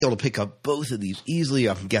able to pick up both of these easily.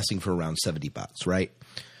 I'm guessing for around $70, right?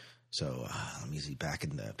 So let me see, back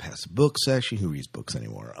in the past book section. Who reads books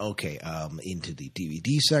anymore? Okay, into the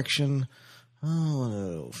DVD section.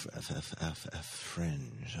 Oh,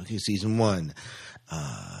 Fringe. Okay, season 1.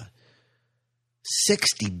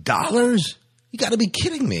 $60? You got to be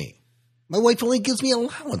kidding me. My wife only gives me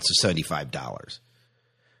allowance of $75.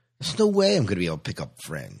 There's no way I'm going to be able to pick up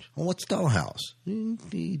Fringe. Well, what's Dollhouse?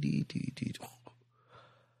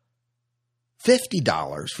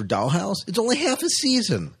 $50 for Dollhouse? It's only half a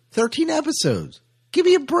season. 13 episodes. Give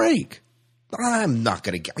me a break. I'm not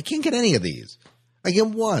going to get... I can't get any of these. I get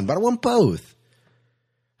one, but I want both.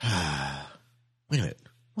 Wait a minute.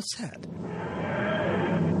 What's that?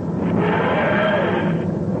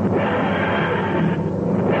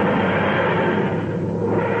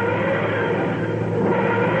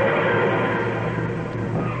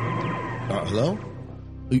 Hello?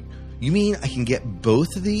 You mean I can get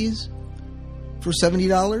both of these for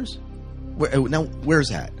 $70? Now, where's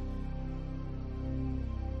that?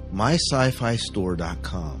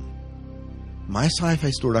 MySciFiStore.com.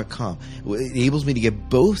 MySciFiStore.com. It enables me to get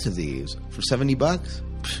both of these for $70.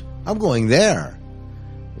 Psh, I'm going there.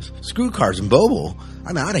 Screw Cars and Bobo.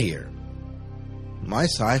 I'm out of here.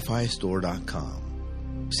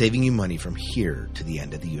 MySciFiStore.com. Saving you money from here to the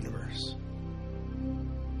end of the universe.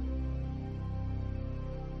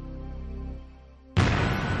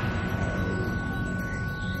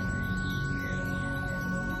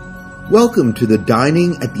 Welcome to the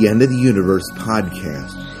Dining at the End of the Universe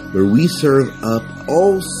podcast, where we serve up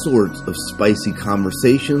all sorts of spicy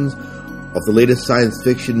conversations of the latest science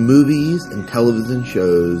fiction movies and television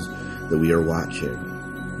shows that we are watching.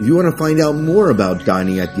 If you want to find out more about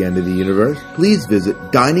Dining at the End of the Universe, please visit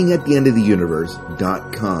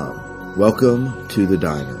diningattheendoftheuniverse.com. Welcome to the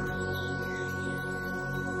Diner.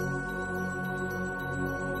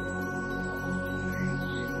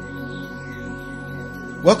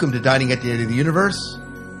 Welcome to Dining at the End of the Universe.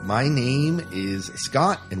 My name is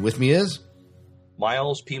Scott, and with me is...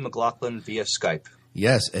 Miles P. McLaughlin via Skype.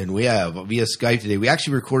 Yes, and we have via Skype today. We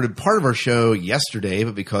actually recorded part of our show yesterday,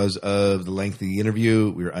 but because of the length of the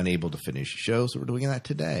interview, we were unable to finish the show, so we're doing that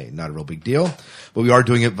today. Not a real big deal, but we are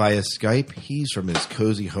doing it via Skype. He's from his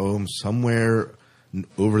cozy home somewhere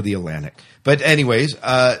over the Atlantic. But anyways,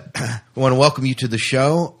 I want to welcome you to the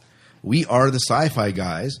show. We are the Sci-Fi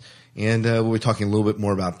Guys. And we'll be talking a little bit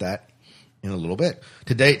more about that in a little bit.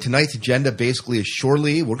 Tonight's agenda basically is shore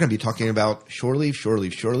leave. We're going to be talking about shore leave.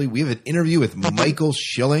 We have an interview with Michael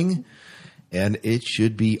Schilling, and it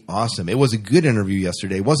should be awesome. It was a good interview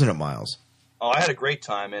yesterday, wasn't it, Miles? Oh, I had a great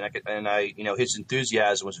time, and I his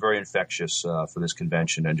enthusiasm was very infectious for this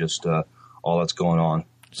convention and just all that's going on.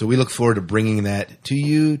 So we look forward to bringing that to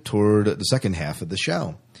you toward the second half of the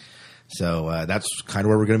show. So that's kind of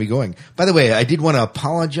where we're going to be going. By the way, I did want to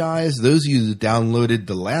apologize. Those of you who downloaded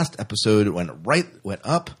the last episode when it went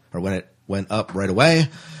up right away,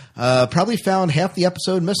 probably found half the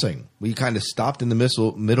episode missing. We kind of stopped in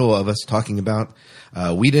the middle of us talking about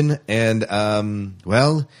Whedon, and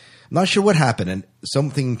well, I'm not sure what happened. And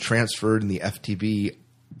something transferred in the FTB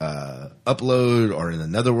upload, or in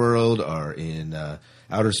another world, or in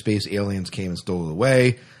outer space. Aliens came and stole it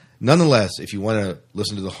away. Nonetheless, if you want to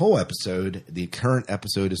listen to the whole episode, the current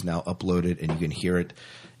episode is now uploaded and you can hear it.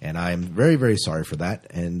 And I'm very, very sorry for that.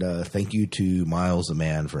 And thank you to Miles the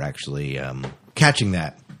Man for actually catching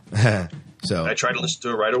that. So I tried to listen to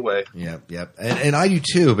it right away. Yep. And I do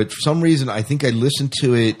too. But for some reason, I think I listened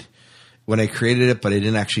to it when I created it, but I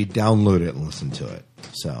didn't actually download it and listen to it.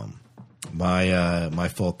 So my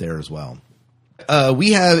fault there as well.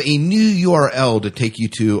 We have a new URL to take you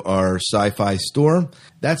to our sci-fi store.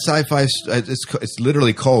 That sci-fi, it's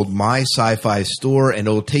literally called My Sci-Fi Store, and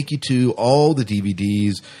it'll take you to all the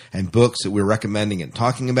DVDs and books that we're recommending and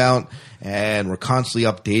talking about, and we're constantly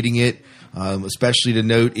updating it. Especially to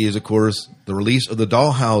note is, of course, the release of the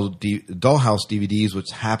Dollhouse DVDs,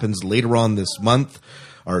 which happens later on this month,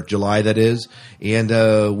 or July, that is, and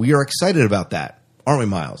we are excited about that, aren't we,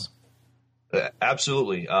 Miles?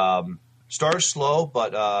 Absolutely. Started slow,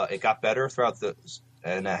 but it got better throughout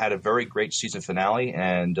and I had a very great season finale.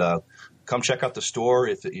 And come check out the store.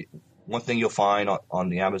 One thing you'll find on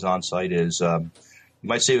the Amazon site is you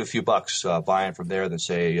might save a few bucks buying from there than,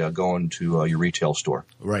 say, going to your retail store.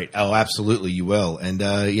 Right. Oh, absolutely, you will. And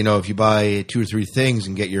if you buy 2 or 3 things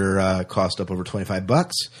and get your cost up over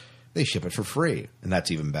 $25, they ship it for free, and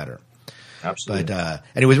that's even better. Absolutely. But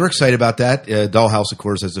anyways, we're excited about that. Dollhouse, of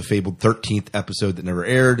course, has a fabled 13th episode that never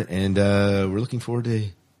aired, and we're looking forward to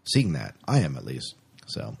seeing that. I am, at least.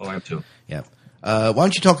 So. Oh, I am too. Yeah. Why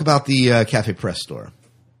don't you talk about the Cafe Press store?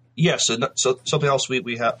 Yes. So something else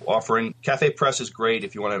we have offering. Cafe Press is great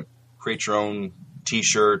if you want to create your own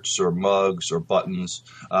T-shirts or mugs or buttons.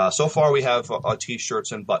 So far, we have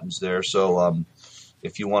T-shirts and buttons there. So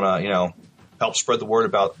if you want to, help spread the word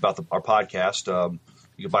about our podcast,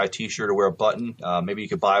 you can buy a T-shirt or wear a button. Maybe you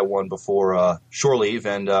could buy one before shore leave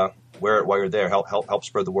and wear it while you're there. Help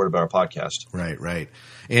spread the word about our podcast. Right.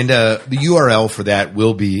 And the URL for that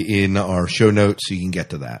will be in our show notes, so you can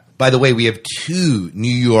get to that. By the way, we have 2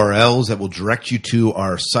 new URLs that will direct you to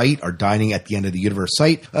our site, our Dining at the End of the Universe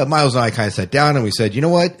site. Miles and I kind of sat down and we said, you know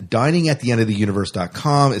what?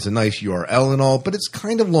 DiningAtTheEndOfTheUniverse.com is a nice URL and all, but it's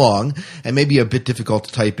kind of long and maybe a bit difficult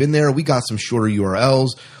to type in there. We got some shorter URLs,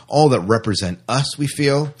 all that represent us, we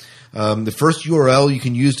feel. The first URL you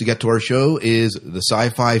can use to get to our show is the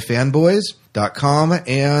Sci-Fi Fanboys.com,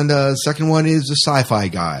 and the second one is the Sci-Fi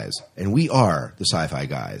Guys, and we are the Sci-Fi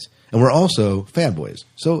Guys, and we're also fanboys,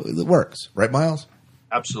 so it works, right, Miles?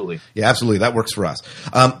 Absolutely. Yeah, absolutely. That works for us.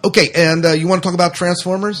 Okay, and you want to talk about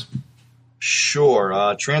Transformers?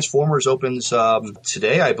 Sure. Transformers opens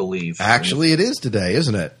today, I believe. Actually, it is today,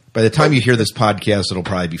 isn't it? By the time you hear this podcast, it'll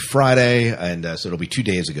probably be Friday, and so it'll be 2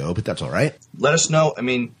 days ago, but that's all right. Let us know. I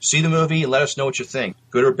mean, see the movie and let us know what you think.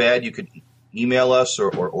 Good or bad, you could email us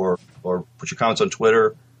or put your comments on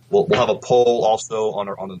Twitter. We'll have a poll also on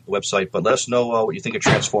the website, but let us know what you think of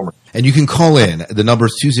Transformers. And you can call in. The number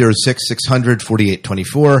is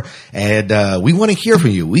 206-600-4824, and we want to hear from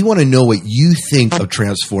you. We want to know what you think of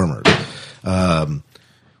Transformers.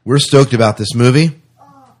 We're stoked about this movie,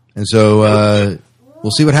 and so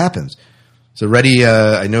we'll see what happens. So ready.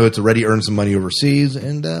 I know it's already earned some money overseas,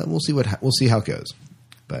 and we'll see how it goes.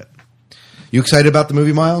 But you excited about the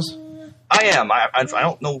movie, Miles? I am. I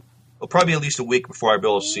don't know. It'll probably be at least a week before I'll be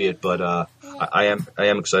able to see it, but I am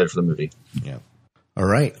excited for the movie. Yeah. All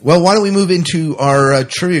right. Well, why don't we move into our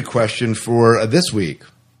trivia question for this week?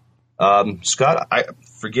 Scott,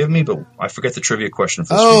 forgive me, but I forget the trivia question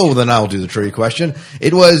for this week. Oh, then I'll do the trivia question.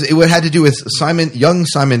 It had to do with young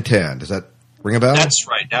Simon Tan. Does that ring a bell? That's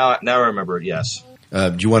right. Now I remember it. Yes.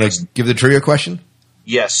 Do you want to give the trivia question?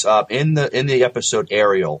 Yes. In the episode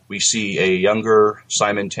Ariel, we see a younger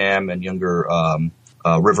Simon Tam and younger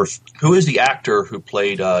River. Who is the actor who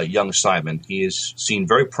played young Simon? He is seen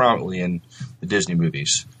very prominently in the Disney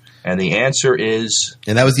movies, and the answer is.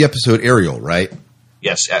 And that was the episode Ariel, right?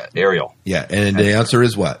 Yes, Ariel. Yeah, and the answer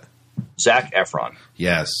is what? Zac Efron.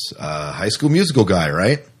 Yes, High School Musical guy,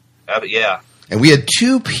 right? Yeah. And we had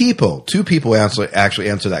two people actually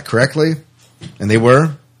answer that correctly, and they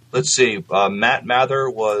were? Let's see. Matt Mather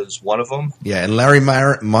was one of them. Yeah, and Larry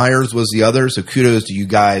Myers was the other, so kudos to you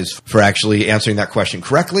guys for actually answering that question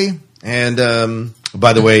correctly. And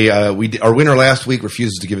by the way, our winner last week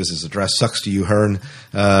refuses to give us his address. Sucks to you, Hearn.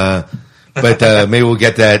 But maybe we'll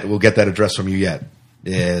get that address from you yet.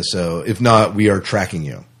 Yeah, so if not, we are tracking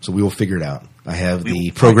you. So we will figure it out. I have the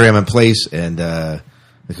program in place, and the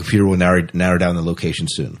computer will narrow down the location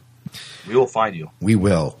soon. We will find you. We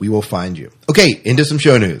will. We will find you. Okay, into some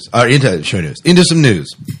show news. Into some news.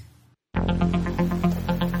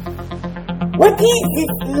 What is this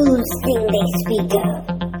news thing they speak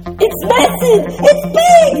of? It's massive! It's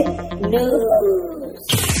big!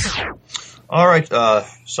 News! All right,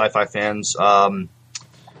 sci-fi fans,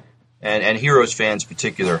 and Heroes fans in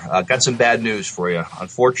particular, got some bad news for you.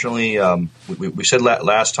 Unfortunately, we said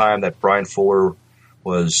last time that Brian Fuller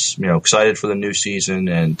was excited for the new season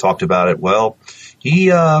and talked about it. Well, he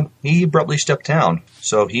abruptly stepped down,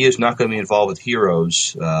 so he is not going to be involved with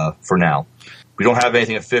Heroes for now. We don't have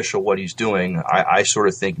anything official what he's doing. I sort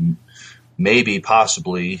of think maybe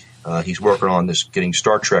possibly he's working on this getting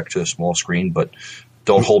Star Trek to a small screen, but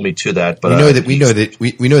don't hold me to that. But we know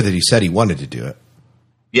that he said he wanted to do it.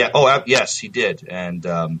 Yeah. Oh, yes, he did, and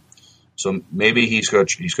so maybe he's going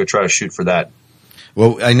to try to shoot for that.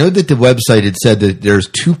 Well, I know that the website had said that there's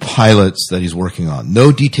 2 pilots that he's working on.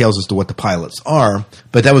 No details as to what the pilots are,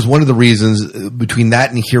 but that was one of the reasons between that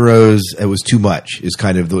and Heroes, it was too much, is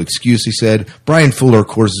kind of the excuse he said. Brian Fuller, of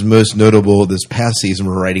course, is most notable this past season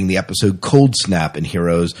for writing the episode Cold Snap in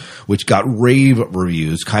Heroes, which got rave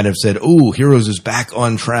reviews, kind of said, oh, Heroes is back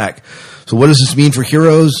on track. So what does this mean for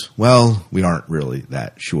Heroes? Well, we aren't really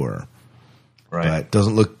that sure. Right. But it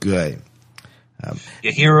doesn't look good.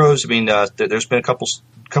 Heroes. I mean, there's been a couple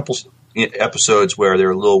episodes where they're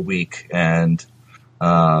a little weak, and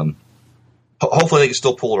hopefully they can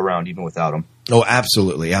still pull it around even without them. Oh,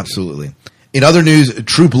 absolutely, absolutely. In other news,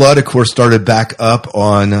 True Blood, of course, started back up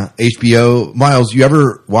on HBO. Miles, you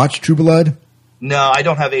ever watch True Blood? No, I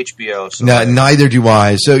don't have HBO. So No, neither do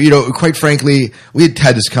I. So, quite frankly, we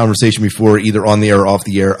had this conversation before, either on the air or off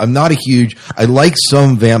the air. I'm not I like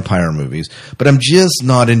some vampire movies, but I'm just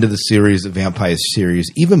not into the series, the vampire series.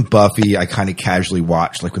 Even Buffy, I kind of casually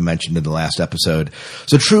watched, like we mentioned in the last episode.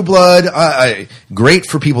 So True Blood, great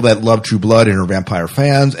for people that love True Blood and are vampire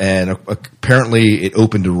fans, and apparently it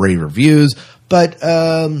opened to rave reviews, but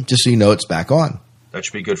just so you know, it's back on. That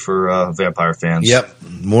should be good for vampire fans. Yep.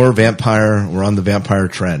 More vampire. We're on the vampire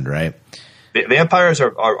trend, right? Vampires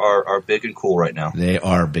are big and cool right now. They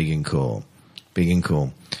are big and cool. Big and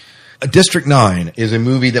cool. District 9 is a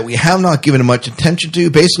movie that we have not given much attention to,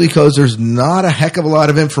 basically because there's not a heck of a lot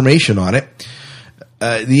of information on it.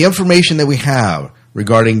 The information that we have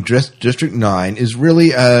regarding District 9 is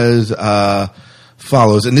really as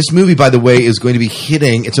follows. And this movie, by the way, is going to be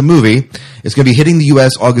hitting, it's a movie, it's going to be hitting the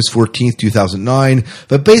U.S. August 14th, 2009.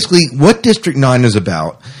 But basically, what District 9 is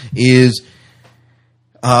about is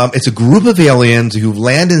it's a group of aliens who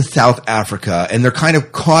land in South Africa, and they're kind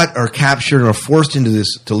of caught or captured or forced into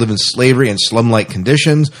this to live in slavery and slum-like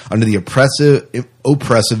conditions under the oppressive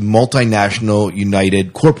multinational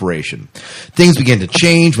United Corporation. Things begin to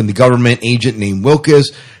change when the government agent named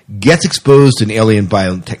Wilkes gets exposed to an alien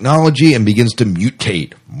biotechnology and begins to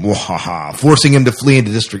mutate, forcing him to flee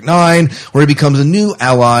into District 9, where he becomes a new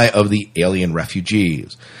ally of the alien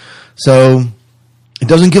refugees. So it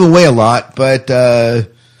doesn't give away a lot, but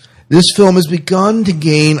this film has begun to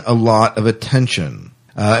gain a lot of attention,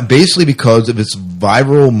 basically because of its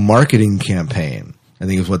viral marketing campaign, I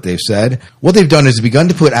think is what they've said. What they've done is begun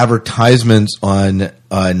to put advertisements on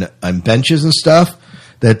benches and stuff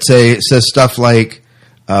that says stuff like,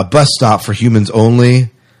 bus stop for humans only,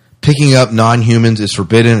 picking up non-humans is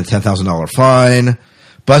forbidden, a $10,000 fine,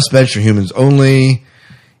 bus bench for humans only,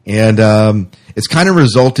 and it's kind of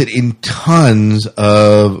resulted in tons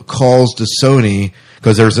of calls to Sony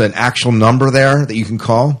because there's an actual number there that you can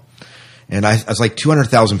call, and I was like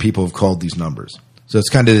 200,000 people have called these numbers. So it's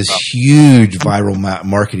kind of this huge viral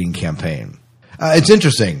marketing campaign. It's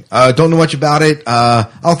interesting. Don't know much about it.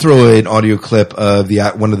 I'll throw an audio clip of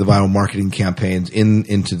one of the viral marketing campaigns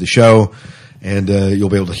into the show, and you'll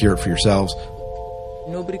be able to hear it for yourselves.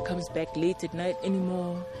 Nobody comes back late at night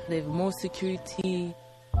anymore. They have more security.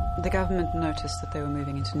 The government noticed that they were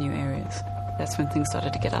moving into new areas. That's when things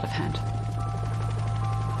started to get out of hand.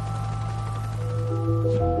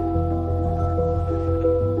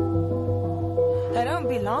 They don't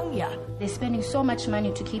belong here. They're spending so much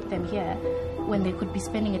money to keep them here when they could be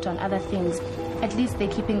spending it on other things. At least they're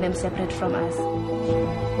keeping them separate from us.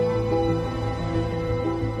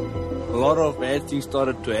 A lot of bad things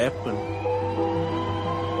started to happen.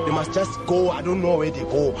 They must just go. I don't know where they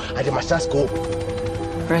go. And they must just go.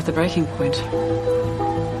 We're at the breaking point.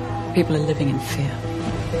 People are living in fear.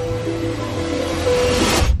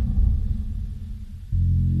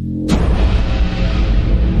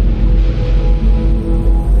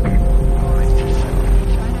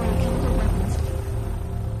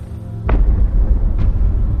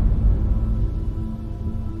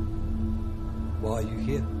 Why are you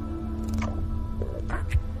here?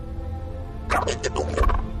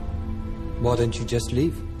 Why don't you just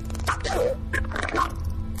leave?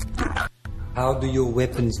 How do your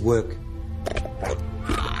weapons work?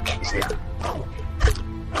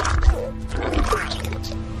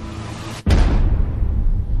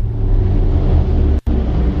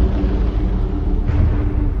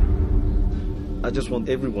 I just want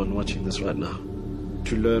everyone watching this right now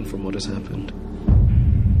to learn from what has happened.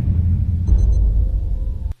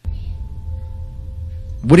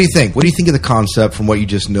 What do you think? What do you think of the concept from what you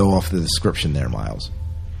just know off the description there, Miles?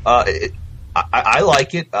 I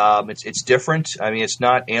like it. It's different. I mean, it's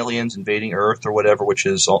not aliens invading Earth or whatever, which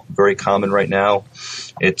is very common right now.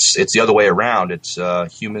 It's the other way around. It's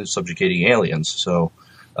humans subjugating aliens. So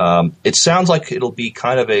it sounds like it'll be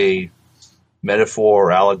kind of a metaphor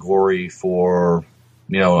or allegory for,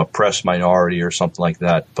 oppressed minority or something like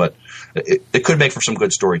that. But it could make for some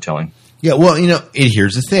good storytelling. Yeah, well,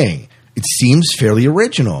 here's the thing. It seems fairly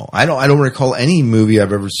original. I don't recall any movie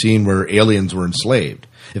I've ever seen where aliens were enslaved.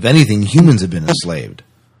 If anything, humans have been enslaved.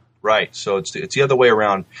 Right. So it's the other way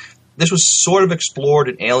around. This was sort of explored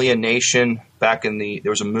in Alien Nation there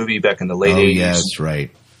was a movie back in the late 80s. Yeah, that's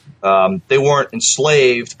right. They weren't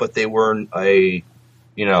enslaved, but they weren't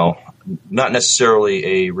not necessarily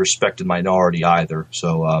a respected minority either.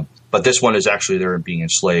 So, but this one is actually they're being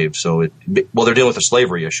enslaved. So they're dealing with the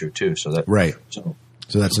slavery issue too. So that right.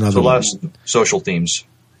 So that's another one. A lot of social themes.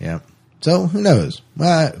 Yeah. So who knows?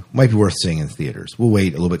 Might be worth seeing in theaters. We'll wait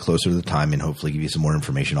a little bit closer to the time and hopefully give you some more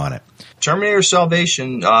information on it. Terminator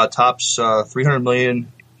Salvation tops $300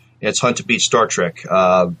 million its hunt to beat Star Trek.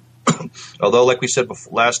 Although, like we said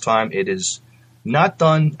last time, it is not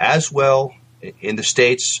done as well in the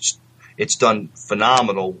States. It's done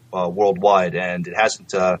phenomenal worldwide, and it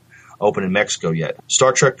hasn't opened in Mexico yet.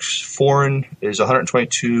 Star Trek foreign is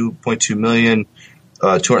 $122.2 million,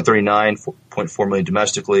 $239.4 million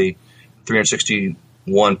domestically,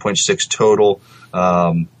 $361.6 total.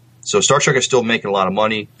 So Star Trek is still making a lot of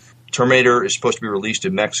money. Terminator is supposed to be released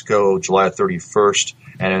in Mexico July 31st,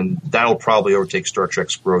 and that'll probably overtake Star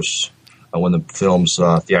Trek's gross when the film's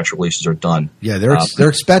theatrical releases are done. Yeah, they're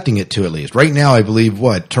expecting it to, at least. Right now, I believe,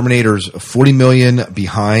 Terminator's $40 million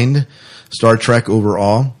behind Star Trek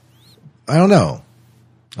overall. I don't know.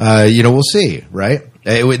 We'll see, right?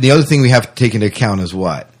 The other thing we have to take into account is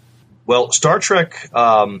what? Well, Star Trek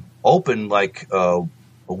opened like a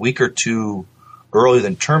week or two earlier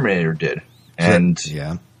than Terminator did. And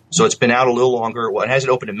so it's been out a little longer. Well, it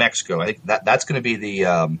hasn't opened in Mexico. I think that's going to be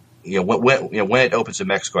the when it opens in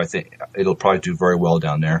Mexico, I think it'll probably do very well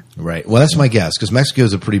down there. Right. Well, that's my guess, because Mexico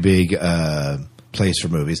is a pretty big place for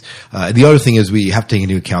movies. The other thing is we have to take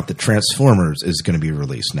into account that Transformers is going to be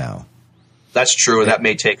released now. That's true. That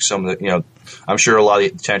may take some of the, I'm sure a lot of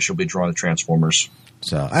the attention will be drawn to Transformers.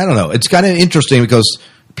 So, I don't know. It's kind of interesting because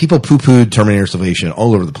people poo-pooed Terminator Salvation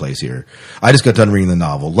all over the place here. I just got done reading the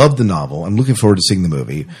novel. Loved the novel. I'm looking forward to seeing the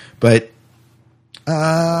movie. But,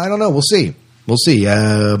 I don't know. We'll see. We'll see.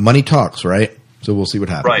 Money talks, right? So we'll see what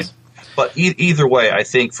happens. Right. But either way, I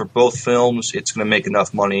think for both films, it's going to make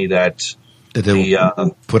enough money that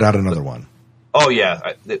they'll put out another one. Oh,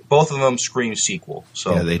 yeah. Both of them scream sequel.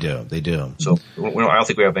 So yeah, they do. They do. So I don't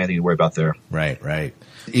think we have anything to worry about there. Right, right.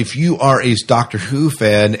 If you are a Doctor Who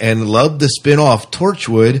fan and love the spin-off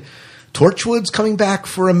Torchwood, Torchwood's coming back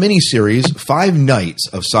for a miniseries, 5 nights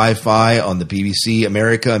of sci-fi on the BBC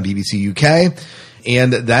America and BBC UK.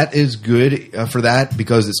 And that is good for that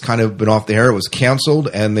because it's kind of been off the air. It was canceled,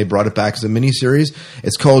 and they brought it back as a miniseries.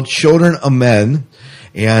 It's called Children of Men,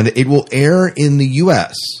 and it will air in the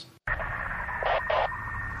U.S.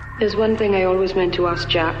 There's one thing I always meant to ask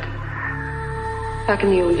Jack. Back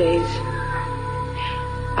in the old days,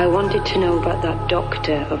 I wanted to know about that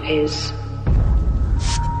doctor of his.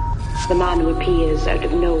 The man who appears out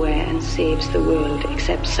of nowhere and saves the world,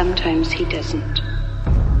 except sometimes he doesn't.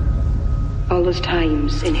 All those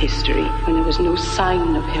times in history when there was no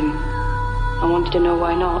sign of him, I wanted to know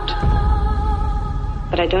why not.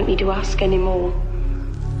 But I don't need to ask anymore.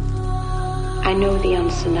 I know the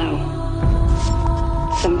answer now.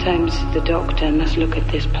 Sometimes the Doctor must look at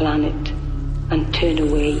this planet and turn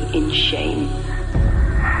away in shame.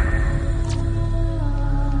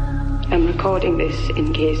 I'm recording this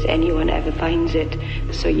in case anyone ever finds it,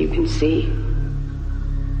 so you can see.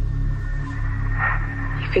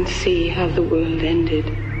 You can see how the world ended.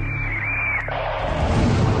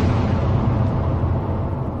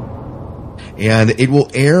 And it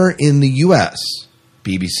will air in the U.S.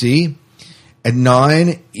 BBC at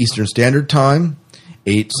 9 Eastern Standard Time,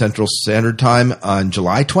 8 Central Standard Time on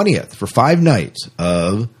July 20th for 5 nights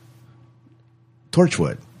of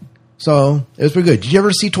Torchwood. So it was pretty good. Did you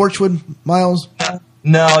ever see Torchwood, Miles?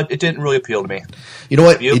 No, it didn't really appeal to me. You know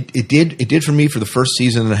what? It did for me for the first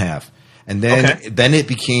season and a half. And then it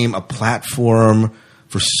became a platform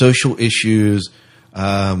for social issues,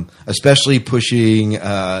 especially pushing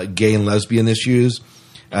gay and lesbian issues,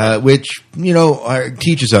 which,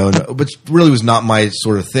 teach his own, but really was not my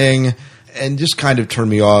sort of thing. And just kind of turned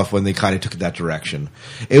me off when they kind of took it that direction.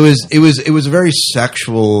 It was a very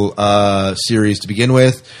sexual series to begin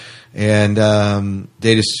with, and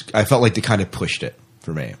I felt like they kind of pushed it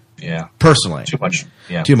for me. Yeah, personally, too much.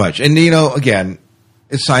 Yeah, too much. And again,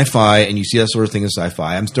 it's sci-fi, and you see that sort of thing in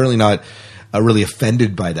sci-fi. I'm certainly not really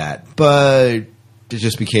offended by that, but it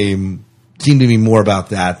just seemed to be more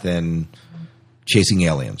about that than chasing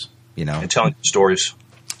aliens. And telling stories.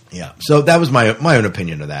 Yeah, so that was my own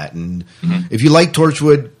opinion of that. And if you like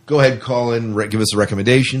Torchwood, go ahead and call in, give us a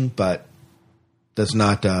recommendation. But that's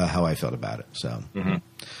not how I felt about it. So,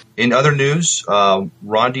 in other news,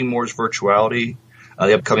 Ron D. Moore's Virtuality,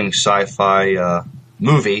 the upcoming sci-fi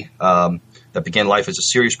movie that began life as a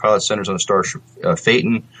series pilot, centers on the star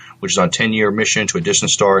Phaeton, which is on a 10-year mission to a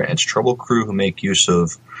distant star, and its troubled crew who make use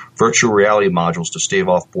of virtual reality modules to stave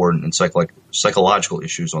off boredom and psychological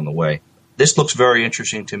issues on the way. This looks very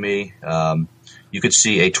interesting to me. You could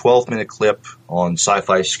see a 12-minute clip on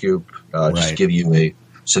Sci-Fi Scoop just to give you a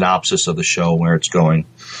synopsis of the show, where it's going.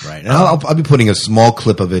 Right. And I'll be putting a small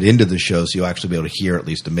clip of it into the show so you'll actually be able to hear at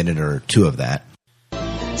least a minute or two of that.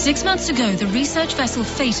 6 months ago, the research vessel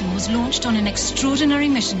Phaeton was launched on an extraordinary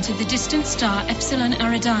mission to the distant star Epsilon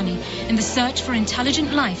Eridani in the search for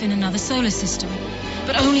intelligent life in another solar system.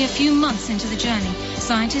 But only a few months into the journey,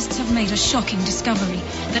 scientists have made a shocking discovery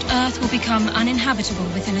that Earth will become uninhabitable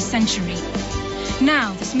within a century.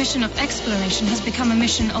 Now, this mission of exploration has become a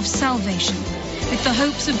mission of salvation. With the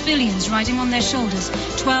hopes of billions riding on their shoulders,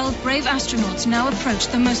 12 brave astronauts now approach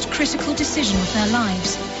the most critical decision of their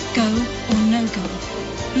lives: go or no go.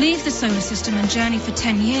 Leave the solar system and journey for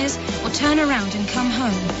 10 years, or turn around and come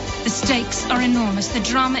home. The stakes are enormous, the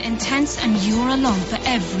drama intense, and you're along for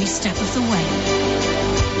every step of the way.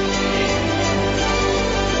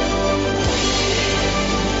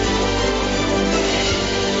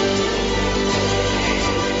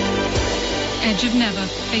 Edge of Never.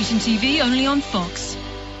 Phaeton TV, only on Fox.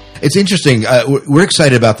 It's interesting. We're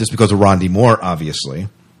excited about this because of Ron D. Moore, obviously.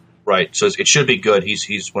 Right. So it should be good.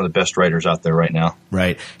 He's one of the best writers out there right now.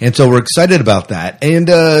 Right. And so we're excited about that. And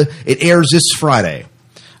it airs this Friday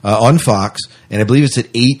on Fox, and I believe it's at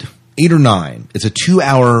 8 or 9. It's a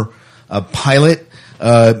 2-hour pilot.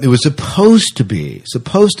 It was supposed to be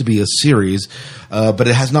a series, but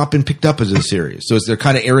it has not been picked up as a series. So they're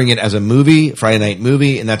kind of airing it as a movie, Friday night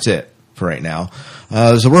movie, and that's it for right now.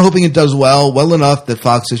 So we're hoping it does well enough that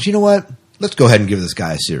Fox says, you know what, let's go ahead and give this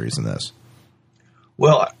guy a series in this.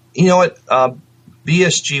 Well, you know what,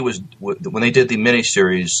 BSG was, when they did the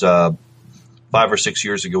miniseries 5 or 6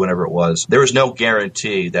 years ago, whenever it was, there was no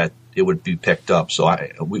guarantee that it would be picked up. So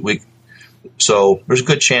so there's a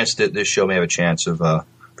good chance that this show may have a chance of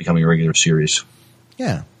becoming a regular series.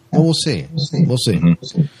 Yeah. Well, we'll see. We'll see.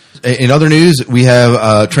 Mm-hmm. In other news, we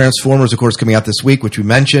have Transformers, of course, coming out this week, which we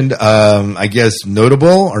mentioned. I guess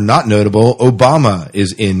notable or not notable, Obama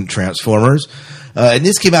is in Transformers. And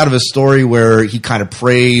this came out of a story where he kind of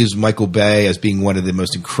praised Michael Bay as being one of the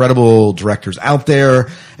most incredible directors out there.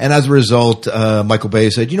 And as a result, Michael Bay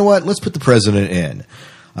said, you know what, let's put the president in.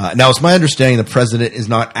 Now, it's my understanding the president is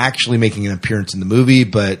not actually making an appearance in the movie,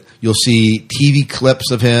 but you'll see TV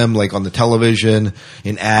clips of him, like on the television,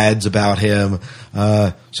 in ads about him.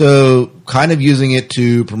 So kind of using it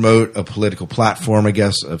to promote a political platform, I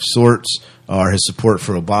guess, of sorts, or his support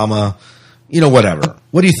for Obama. You know, whatever.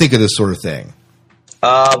 What do you think of this sort of thing?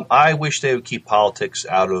 I wish they would keep politics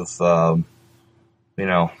out of,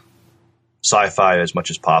 sci-fi as much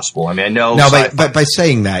as possible. I mean, I know... Now, by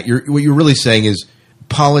saying that, what you're really saying is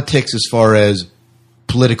politics as far as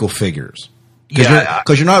political figures.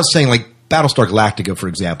 Because you're not saying, like, Battlestar Galactica, for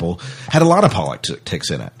example, had a lot of politics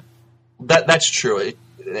in it. That's true.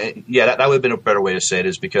 That would have been a better way to say it,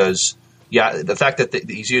 is because, the fact that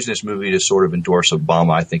he's using this movie to sort of endorse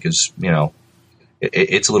Obama, I think is,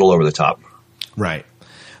 it's a little over the top. Right.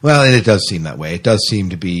 Well, and it does seem that way. It does seem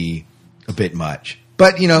to be a bit much.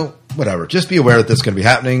 But, whatever. Just be aware that this is going to be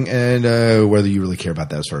happening, and whether you really care about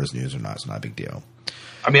that as far as news or not, it's not a big deal.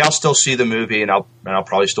 I mean, I'll still see the movie, and I'll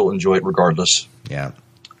probably still enjoy it regardless. Yeah.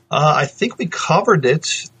 I think we covered it.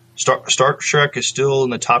 Star Trek is still in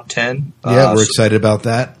the top 10. Yeah, we're excited about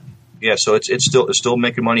that. Yeah, so it's still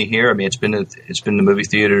making money here. I mean, it's been in the movie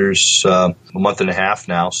theaters a month and a half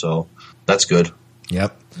now, so that's good.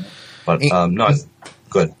 Yep. But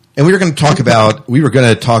good. And we were going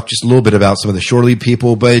to talk just a little bit about some of the shore leave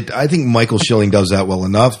people, but I think Michael Schilling does that well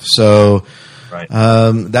enough. So right.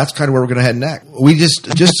 That's kind of where we're going to head next. We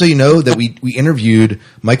just so you know that we interviewed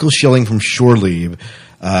Michael Schilling from Shore Leave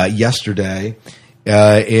yesterday,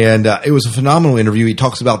 and it was a phenomenal interview. He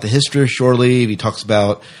talks about the history of Shore Leave. He talks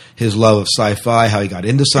about his love of sci-fi, how he got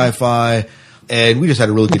into sci-fi, and we just had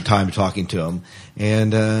a really good time talking to him.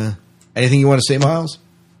 And anything you want to say, Miles?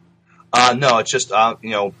 No, it's just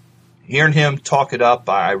hearing him talk it up.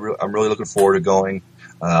 I'm really looking forward to going.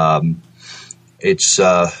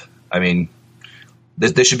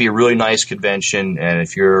 This should be a really nice convention, and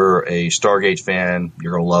if you're a Stargate fan,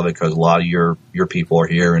 you're going to love it because a lot of your people are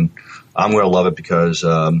here, and I'm going to love it because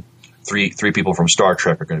three people from Star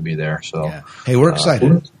Trek are going to be there. So, yeah. Hey, we're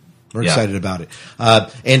excited. We're excited about it.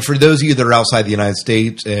 And for those of you that are outside the United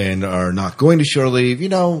States and are not going to Shore Leave,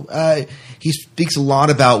 he speaks a lot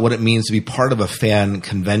about what it means to be part of a fan-run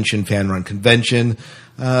convention.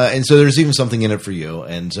 And so there's even something in it for you.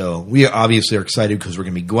 And so we obviously are excited because we're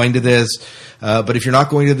going to be going to this. But if you're not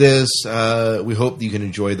going to this, we hope that you can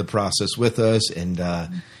enjoy the process with us and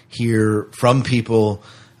hear from people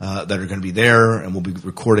that are going to be there. And we'll be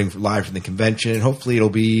recording live from the convention. And hopefully it'll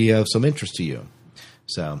be of some interest to you.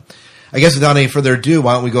 So I guess without any further ado,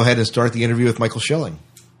 why don't we go ahead and start the interview with Michael Schilling?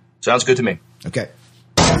 Sounds good to me. Okay.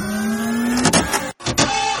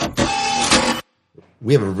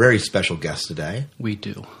 We have a very special guest today. We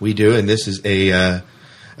do. And this is a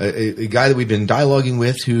a guy that we've been dialoguing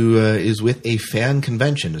with who is with a fan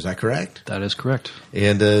convention. Is that correct? That is correct.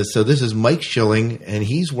 And so this is Mike Schilling, and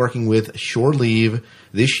he's working with Shore Leave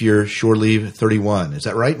this year, Shore Leave 31. Is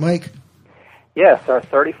that right, Mike? Yes, our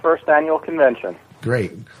 31st annual convention.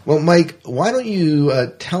 Great. Well, Mike, why don't you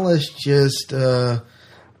tell us just a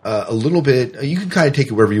little bit, you can kind of take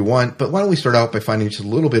it wherever you want, but why don't we start out by finding just a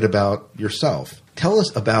little bit about yourself. Tell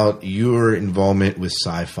us about your involvement with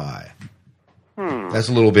Sci-Fi. That's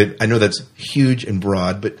a little bit, I know that's huge and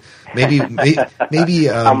broad, but maybe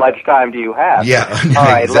how much time do you have? Yeah, all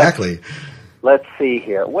right, exactly. Let's see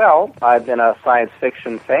here. Well, I've been a science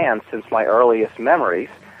fiction fan since my earliest memories.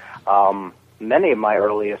 Many of my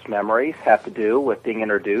earliest memories have to do with being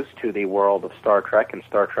introduced to the world of Star Trek and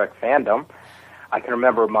Star Trek fandom. I can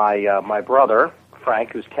remember my brother,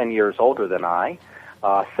 Frank, who's 10 years older than I,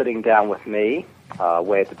 sitting down with me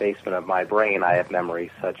way at the basement of my brain. I have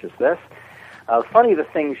memories such as this. Funny the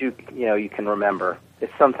things you can remember.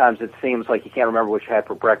 Sometimes it seems like you can't remember what you had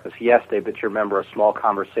for breakfast yesterday, but you remember a small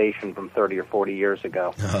conversation from 30 or 40 years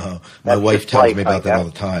ago. My wife tells me about that all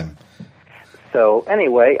the time. So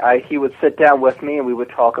anyway, he would sit down with me and we would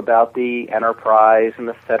talk about the Enterprise and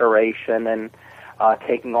the Federation and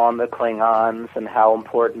taking on the Klingons and how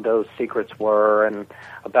important those secrets were and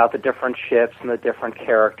about the different ships and the different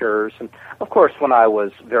characters. And of course, when I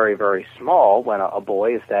was very, very small, when a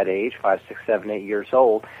boy is that age, 5, 6, 7, 8 years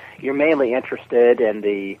old, you're mainly interested in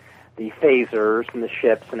the phasers and the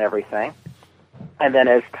ships and everything. And then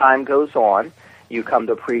as time goes on, you come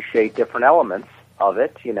to appreciate different elements of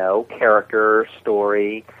it, character,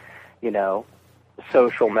 story,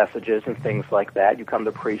 social messages and things like that. You come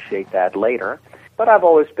to appreciate that later. But I've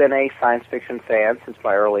always been a science fiction fan since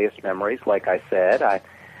my earliest memories, like I said.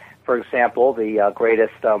 For example, the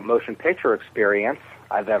greatest motion picture experience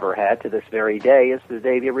I've ever had to this very day is the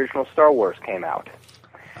day the original Star Wars came out.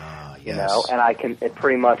 Yes. And it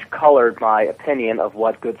pretty much colored my opinion of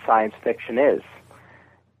what good science fiction is,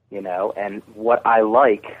 and what I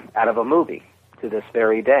like out of a movie to this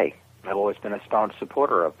very day. I've always been a staunch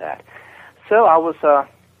supporter of that. So I was a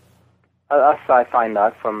sci-fi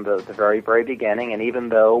nut from the very, very beginning, and even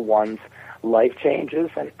though one's life changes,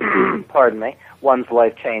 and one's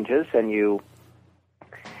life changes, and you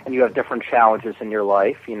have different challenges in your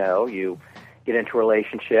life, you get into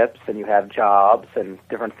relationships, and you have jobs, and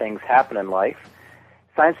different things happen in life.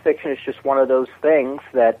 Science fiction is just one of those things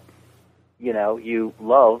that, you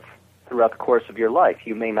love throughout the course of your life.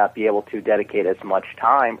 You may not be able to dedicate as much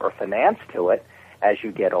time or finance to it as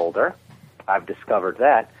you get older. I've discovered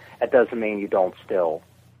that. That doesn't mean you don't still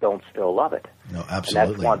love it. No, absolutely. And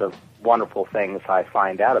that's one of the wonderful things I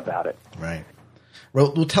find out about it. Right.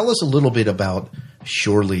 Well, tell us a little bit about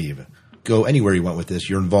Shore Leave. Go anywhere you want with this.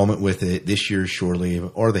 Your involvement with it, this year's Shore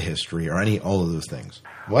Leave, or the history, or all of those things.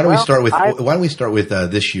 Why don't we start with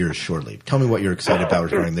this year's Shore Leave? Tell me what you're excited about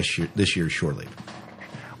regarding this year's Shore Leave.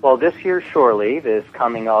 Well, this year's Shore Leave is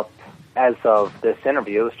coming up as of this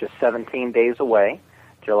interview. It's just 17 days away.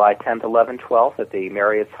 July 10th, 11th, 12th at the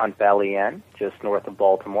Marriott's Hunt Valley Inn, just north of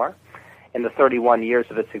Baltimore. In the 31 years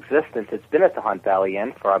of its existence, it's been at the Hunt Valley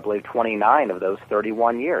Inn for, I believe, 29 of those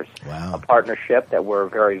 31 years. Wow. A partnership that we're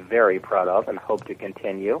very, very proud of and hope to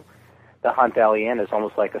continue. The Hunt Valley Inn is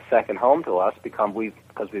almost like a second home to us because we've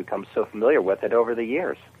become so familiar with it over the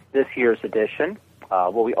years. This year's edition,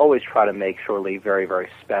 we always try to make Shore Leave very, very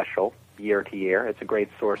special year to year. It's a great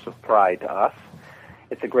source of pride to us.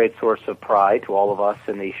 It's a great source of pride to all of us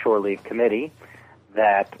in the Shore Leave Committee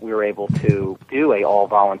that we were able to do a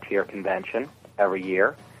all-volunteer convention every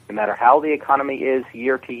year, no matter how the economy is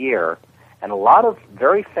year to year. And a lot of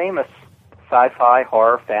very famous sci-fi,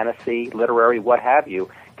 horror, fantasy, literary, what have you,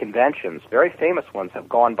 conventions, very famous ones, have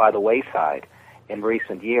gone by the wayside in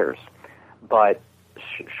recent years. But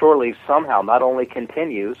Shore Leave somehow not only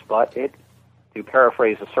continues, but to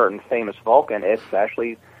paraphrase a certain famous Vulcan, it's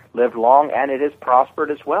actually lived long, and it has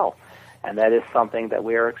prospered as well. And that is something that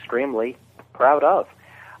we are extremely proud of.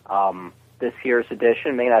 This year's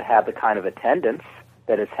edition may not have the kind of attendance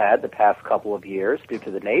that it's had the past couple of years due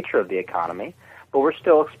to the nature of the economy, but we're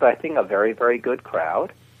still expecting a very, very good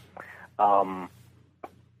crowd.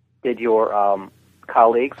 Did your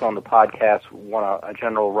colleagues on the podcast want a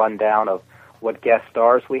general rundown of what guest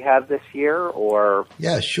stars we have this year, or?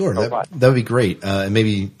 Yeah, sure. That would be great. And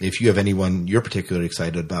maybe if you have anyone you're particularly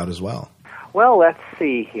excited about as well. Well, let's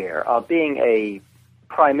see here. Being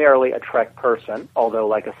primarily a Trek person, although,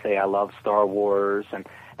 like I say, I love Star Wars and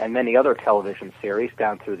many other television series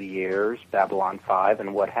down through the years, Babylon 5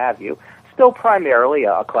 and what have you, still primarily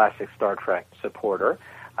a classic Star Trek supporter.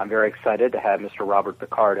 I'm very excited to have Mr. Robert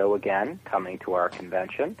Picardo again coming to our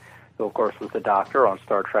convention, who, of course, was the Doctor on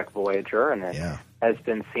Star Trek Voyager, and has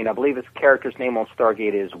been seen. I believe his character's name on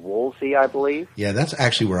Stargate is Woolsey, I believe. Yeah, that's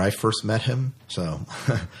actually where I first met him. So,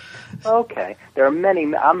 okay, there are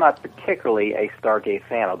many. I'm not particularly a Stargate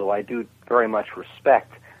fan, although I do very much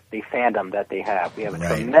respect the fandom that they have. We have a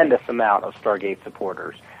tremendous amount of Stargate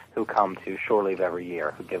supporters who come to Shore Leave every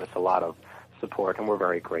year, who give us a lot of support, and we're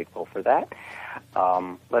very grateful for that.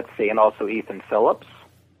 Let's see, and also Ethan Phillips,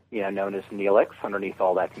 known as Neelix, underneath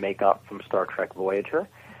all that makeup from Star Trek Voyager.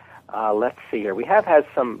 Let's see here. We have had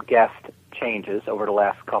some guest changes over the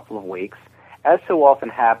last couple of weeks. As so often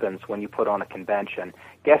happens when you put on a convention,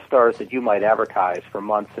 guest stars that you might advertise for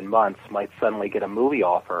months and months might suddenly get a movie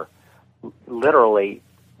offer literally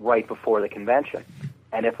right before the convention.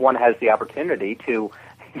 And if one has the opportunity to,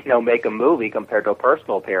 make a movie compared to a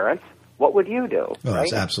personal appearance, what would you do? Oh,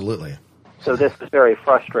 right? Absolutely. So this is very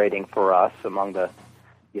frustrating for us among the,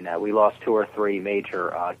 we lost 2 or 3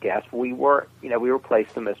 major guests. We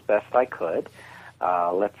replaced them as best I could.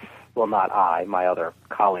 Not I, my other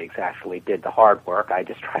colleagues actually did the hard work. I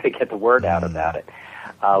just tried to get the word out about it.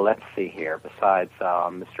 Let's see here. Besides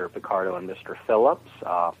Mr. Picardo and Mr. Phillips,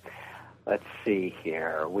 let's see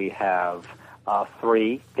here. We have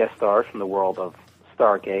 3 guest stars from the world of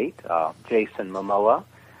Stargate, Jason Momoa,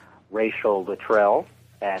 Rachel Luttrell,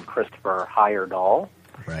 and Christopher Heyerdahl.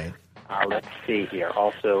 Right. Let's see here.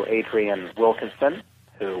 Also, Adrian Wilkinson,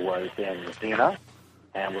 who was in Xena,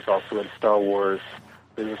 and was also in Star Wars.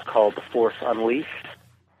 This is called The Force Unleashed.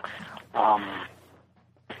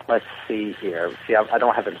 Let's see here. See, I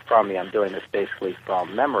don't have it in front of me. I'm doing this basically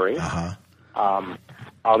from memory.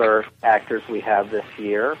 Other actors we have this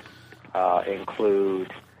year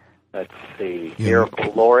include, let's see,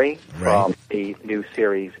 Miracle Laurie from the new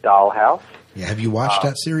series Dollhouse. Yeah, have you watched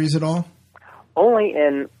that series at all? Only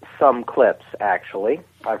in some clips, actually.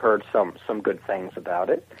 I've heard some good things about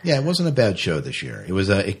it. Yeah, it wasn't a bad show this year. It was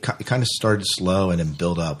it kind of started slow and then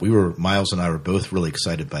built up. Miles and I were both really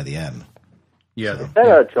excited by the end. Yeah. Is that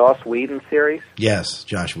a Joss Whedon series? Yes,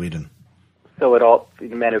 Josh Whedon. So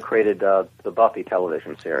the man who created the Buffy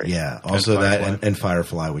television series. Yeah, also and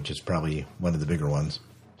Firefly, which is probably one of the bigger ones.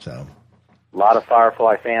 So, a lot of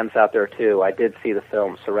Firefly fans out there too. I did see the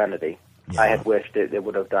film Serenity. Yeah. I had wished it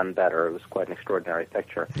would have done better. It was quite an extraordinary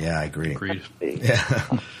picture. Yeah, I agree. Agreed.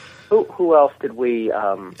 Yeah. Who else did we...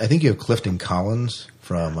 I think you have Clifton Collins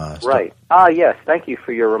from... right. Yes. Thank you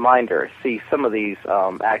for your reminder. See, some of these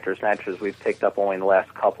actors and actresses we've picked up only in the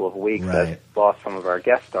last couple of weeks have lost some of our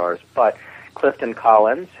guest stars. But Clifton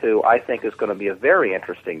Collins, who I think is going to be a very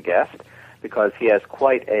interesting guest because he has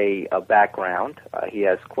quite a background. He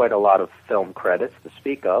has quite a lot of film credits to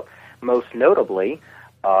speak of. Most notably...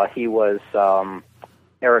 he was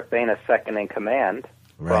Eric Bana's second in command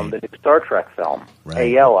from the new Star Trek film.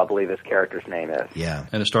 A.L., I believe his character's name is. Yeah.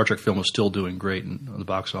 And the Star Trek film is still doing great on the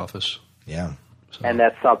box office. Yeah. So. And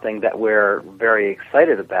that's something that we're very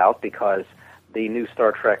excited about because the new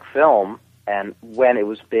Star Trek film, and when it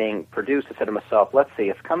was being produced, I said to myself, let's see,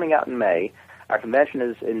 it's coming out in May. Our convention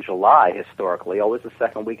is in July, historically, always the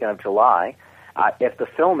second weekend of July. If the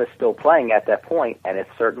film is still playing at that point, and it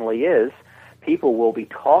certainly is, people will be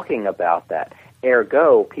talking about that.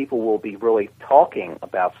 Ergo, people will be really talking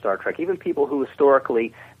about Star Trek. Even people who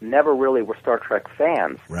historically never really were Star Trek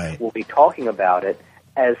fans will be talking about it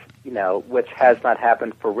as, which has not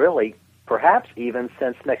happened for really, perhaps even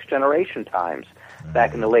since Next Generation times,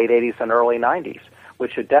 back in the late 80s and early 90s,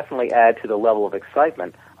 which should definitely add to the level of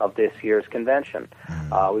excitement of this year's convention.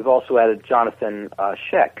 We've also added Jonathan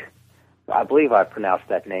Sheck. I believe I pronounced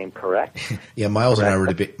that name correct. Yeah, Miles and I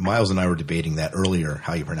were debating that earlier,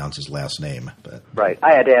 how you pronounce his last name. But. Right.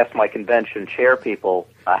 I had asked my convention chair people,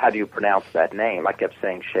 how do you pronounce that name? I kept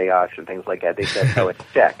saying Shayosh and things like that. They said, no, it's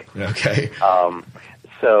Sheck. Okay.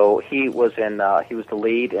 So he was the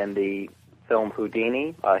lead in the film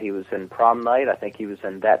Houdini. He was in Prom Night. I think he was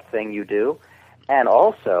in That Thing You Do. And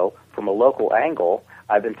also, from a local angle,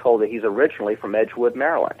 I've been told that he's originally from Edgewood,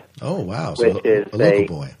 Maryland. Oh, wow. Which so is a local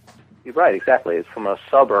boy. Right, exactly. It's from a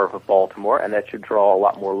suburb of Baltimore, and that should draw a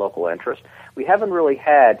lot more local interest. We haven't really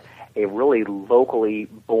had a really locally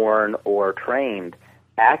born or trained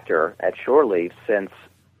actor at Shore Leave since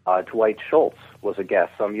Dwight Schultz was a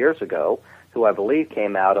guest some years ago, who I believe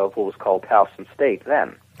came out of what was called Towson State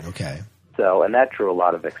then. Okay. So, and that drew a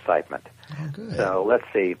lot of excitement. Oh, good. So let's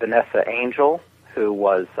see. Vanessa Angel, who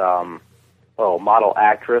was model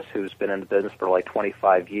actress who's been in the business for like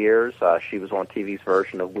 25 years. She was on TV's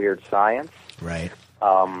version of Weird Science. Right.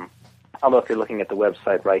 I don't know if you're looking at the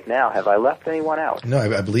website right now. Have I left anyone out? No,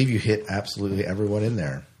 I believe you hit absolutely everyone in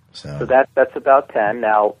there. So that's about 10.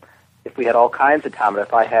 Now, if we had all kinds of time, and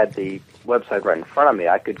if I had the website right in front of me,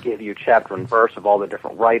 I could give you chapter and verse of all the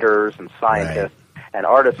different writers and scientists and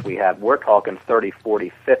artists we have. We're talking 30,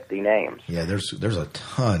 40, 50 names. Yeah, there's a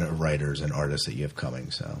ton of writers and artists that you have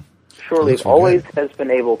coming. So Shore Leave always has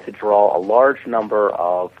been able to draw a large number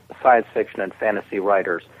of science fiction and fantasy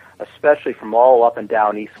writers, especially from all up and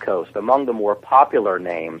down East Coast. Among the more popular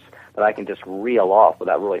names that I can just reel off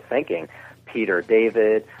without really thinking, Peter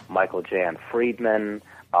David, Michael Jan Friedman,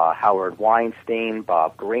 Howard Weinstein,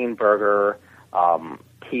 Bob Greenberger,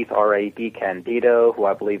 Keith R.A. DiCandido, who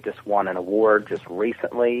I believe just won an award just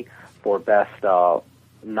recently for best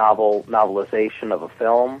novelization of a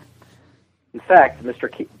film. In fact, Mr.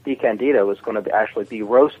 DiCandido is going to actually be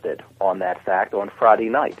roasted on that fact on Friday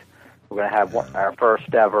night. We're going to have our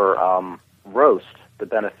first ever roast to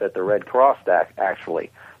benefit the Red Cross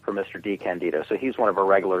actually for Mr. DiCandido. So he's one of our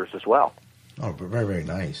regulars as well. Oh, very, very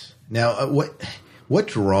nice. Now, what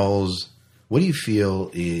do you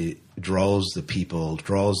feel draws the people,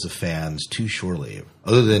 draws the fans to Shore Leave?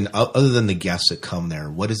 Other than the guests that come there,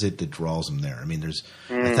 what is it that draws them there? I mean, there's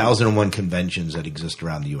 1,001 conventions that exist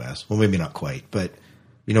around the U.S. Well, maybe not quite, but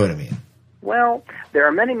you know what I mean. Well, there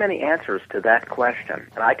are many, many answers to that question,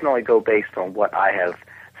 and I can only go based on what I have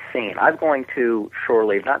seen. I'm going to Shore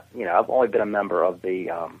Leave. I've only been a member of the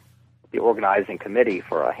organizing committee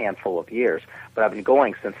for a handful of years, but I've been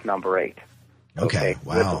going since number 8. Okay,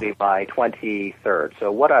 wow. This will be my 23rd.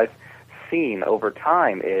 So what I've seen over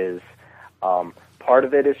time is part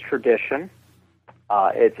of it is tradition.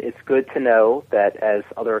 It's good to know that as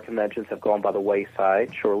other conventions have gone by the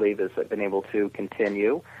wayside, Shore Leave has been able to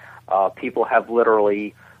continue. People have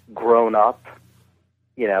literally grown up,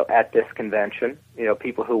 at this convention.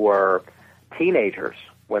 People who were teenagers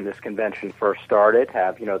when this convention first started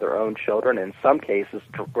have, their own children, in some cases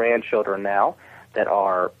grandchildren now that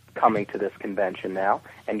are coming to this convention now.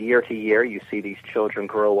 And year to year, you see these children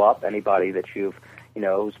grow up. Anybody that who's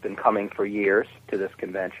been coming for years to this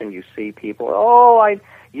convention, you see people,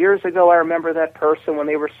 years ago I remember that person when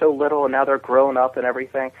they were so little and now they're grown up and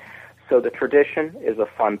everything. So the tradition is a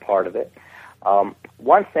fun part of it.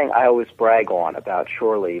 One thing I always brag on about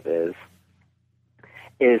Shore Leave is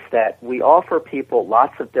that we offer people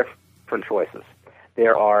lots of different choices.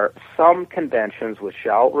 There are some conventions which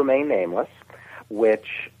shall remain nameless,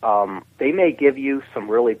 which they may give you some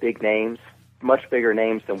really big names, much bigger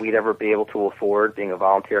names than we'd ever be able to afford being a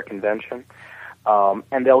volunteer convention.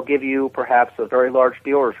 And they'll give you perhaps a very large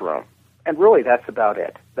dealer's room. And really that's about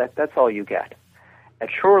it. That's all you get. At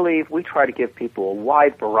Shore Leave, we try to give people a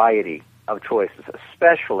wide variety of choices,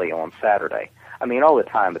 especially on Saturday. I mean, all the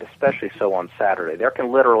time, but especially so on Saturday. There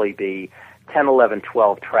can literally be 10, 11,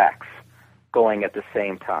 12 tracks going at the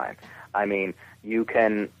same time. I mean, you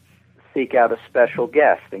can seek out a special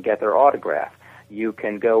guest and get their autograph. You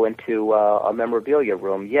can go into a memorabilia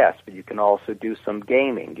room, yes, but you can also do some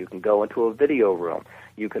gaming. You can go into a video room.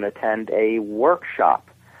 You can attend a workshop.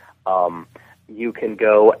 You can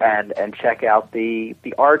go and check out the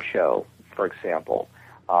art show, for example.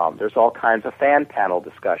 There's all kinds of fan panel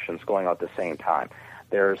discussions going on at the same time.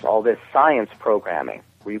 There's all this science programming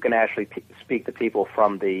where you can actually speak to people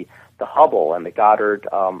from the Hubble and the Goddard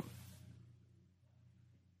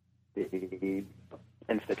the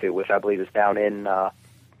Institute, which I believe is down in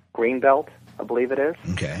Greenbelt, I believe it is.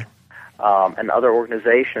 Okay. And other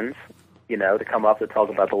organizations, to come up to talk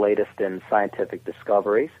about the latest in scientific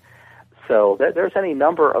discoveries. So there's any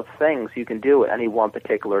number of things you can do at any one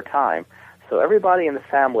particular time. So everybody in the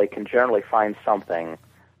family can generally find something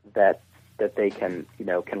that they can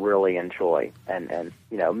really enjoy and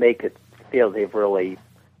make it feel they've really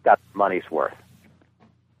got money's worth.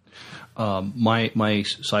 My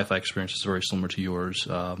sci-fi experience is very similar to yours.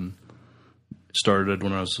 Started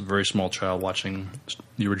when I was a very small child watching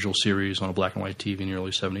the original series on a black and white TV in the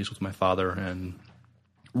early 70s with my father, and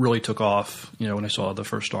really took off, when I saw the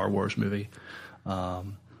first Star Wars movie.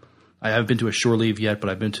 I haven't been to a Shore Leave yet, but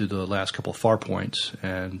I've been to the last couple of Far Points,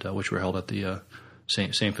 and which were held at the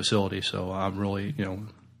same facility. So I'm really,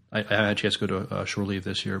 I had a chance to go to Shore Leave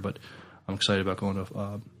this year, but I'm excited about going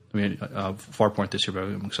to Far Point this year, but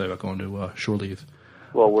I'm excited about going to Shore Leave.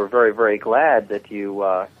 Well, we're very, very glad that you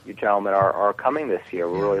gentlemen are coming this year.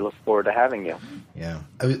 We really look forward to having you. Yeah,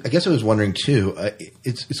 I guess I was wondering too.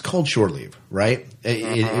 It's called Shore Leave, right?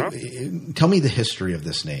 Tell me the history of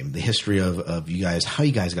this name, the history of you guys, how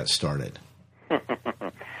you guys got started.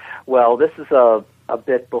 Well, this is a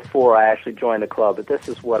bit before I actually joined the club, but this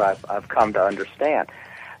is what I've come to understand.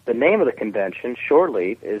 The name of the convention, Shore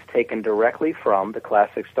Leave, is taken directly from the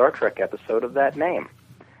classic Star Trek episode of that name.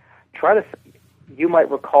 You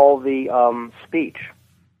might recall the speech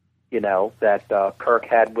that Kirk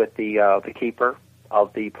had with the keeper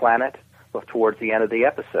of the planet towards the end of the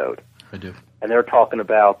episode. I do. And they're talking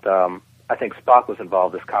about, I think Spock was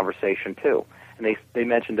involved in this conversation too. And they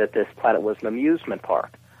mentioned that this planet was an amusement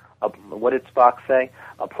park. What did Spock say?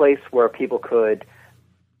 A place where people could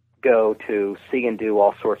go to see and do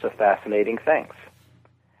all sorts of fascinating things.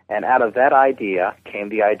 And out of that idea came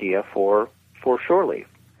the idea for shore leave.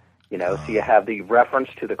 So you have the reference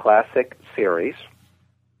to the classic series,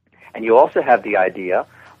 and you also have the idea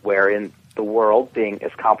where in the world being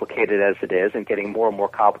as complicated as it is and getting more and more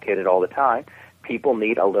complicated all the time, people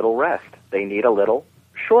need a little rest. They need a little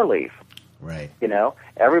shore leave. Right.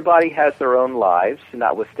 Everybody has their own lives,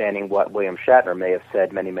 notwithstanding what William Shatner may have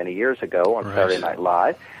said many, many years ago on Saturday Night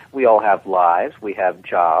Live. We all have lives. We have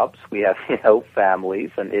jobs. We have,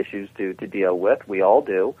 families and issues to deal with. We all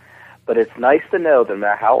do. But it's nice to know that no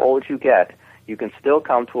matter how old you get, you can still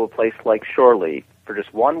come to a place like shore leave for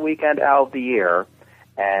just one weekend out of the year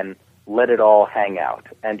and let it all hang out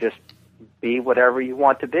and just be whatever you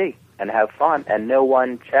want to be and have fun. And no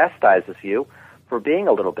one chastises you for being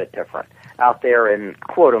a little bit different. Out there in,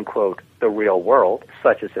 quote-unquote, the real world,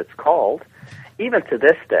 such as it's called, even to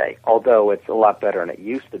this day, although it's a lot better than it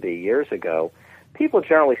used to be years ago, people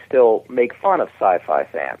generally still make fun of sci-fi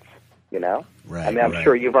fans, Right, I mean, I'm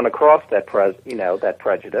sure you've run across that that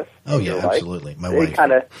prejudice. Oh, yeah, absolutely. My wife.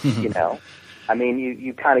 Kind of, I mean,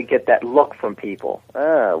 you kind of get that look from people.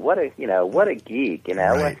 What a geek,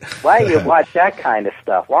 Right. Why do you watch that kind of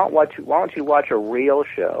stuff? Why don't you watch a real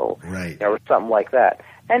show? Right. Or something like that.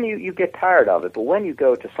 And you get tired of it. But when you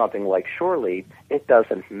go to something like Shore Leave, it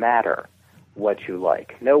doesn't matter what you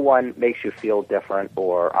like. No one makes you feel different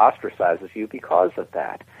or ostracizes you because of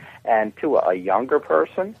that. And to a younger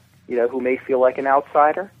person, who may feel like an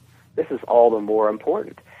outsider, this is all the more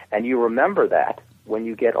important. And you remember that when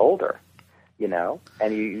you get older,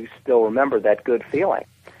 and you still remember that good feeling.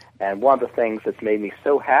 And one of the things that's made me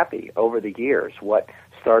so happy over the years, what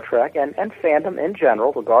Star Trek and fandom in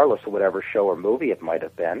general, regardless of whatever show or movie it might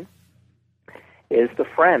have been, is the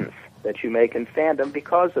friends that you make in fandom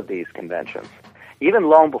because of these conventions. Even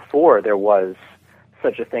long before there was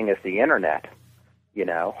such a thing as the Internet,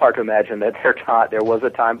 hard to imagine that there was a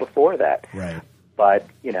time before that. Right. But,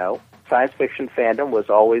 science fiction fandom was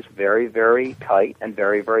always very, very tight and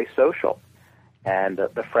very, very social. And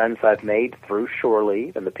the friends I've made through Shore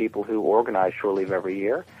Leave and the people who organize Shore Leave every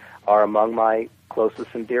year are among my closest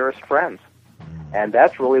and dearest friends. And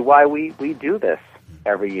that's really why we do this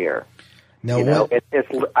every year. Now,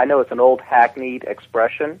 I know it's an old hackneyed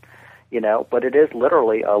expression, but it is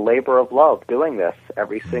literally a labor of love doing this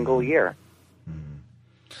every single year.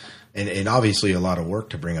 And obviously a lot of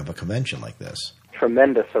work to bring up a convention like this.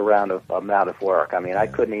 Tremendous amount of work. I mean, I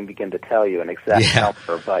couldn't even begin to tell you an exact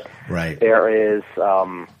number, but there is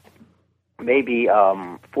maybe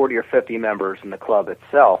 40 or 50 members in the club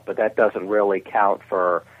itself, but that doesn't really count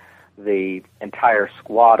for the entire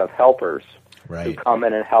squad of helpers who come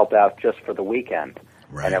in and help out just for the weekend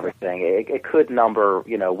and everything. It could number,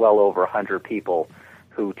 well over 100 people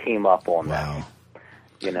who team up on that.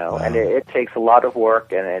 And it takes a lot of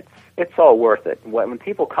work, and it's all worth it. When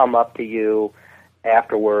people come up to you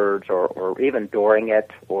afterwards or even during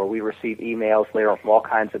it, or we receive emails later from all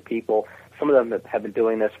kinds of people, some of them have been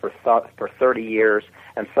doing this for 30 years,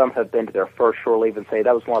 and some have been to their first Shore Leave and say,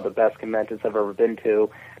 that was one of the best conventions I've ever been to.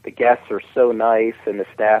 The guests are so nice, and the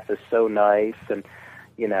staff is so nice, and,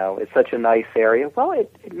 it's such a nice area. Well,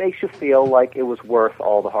 it makes you feel like it was worth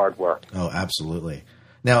all the hard work. Oh, absolutely.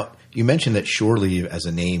 Now, you mentioned that Shore Leave as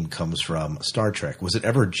a name comes from Star Trek. Was it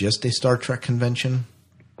ever just a Star Trek convention?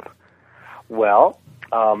 Well,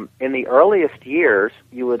 in the earliest years,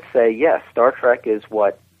 you would say, yes, Star Trek is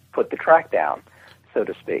what put the track down, so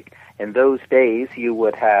to speak. In those days, you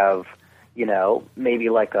would have, maybe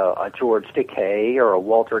like a George Takei or a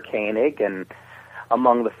Walter Koenig, and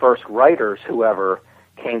among the first writers who ever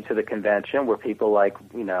came to the convention were people like,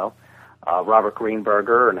 Robert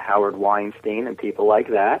Greenberger and Howard Weinstein and people like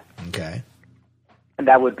that. Okay. And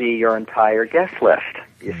that would be your entire guest list,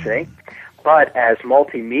 you see. But as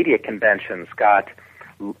multimedia conventions got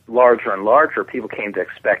larger and larger, people came to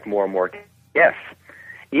expect more and more guests.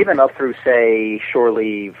 Even up through, say, Shore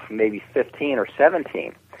Leave, maybe 15 or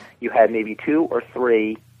 17, you had maybe 2 or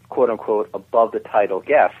 3, quote-unquote, above-the-title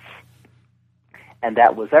guests. And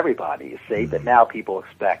that was everybody, you see. But now people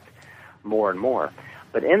expect more and more.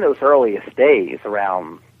 But in those earliest days,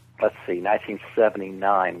 around,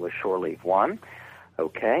 1979 was Shore Leave 1,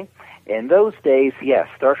 okay? In those days, yes,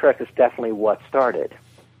 Star Trek is definitely what started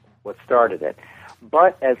it.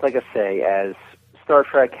 But, as Star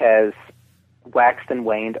Trek has waxed and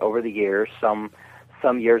waned over the years, some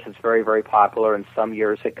Some years it's very, very popular, and some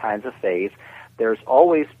years it kinds of fades. There's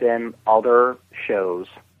always been other shows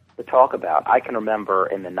to talk about. I can remember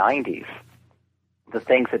in the 90s the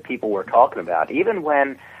things that people were talking about. Even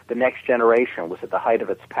when The Next Generation was at the height of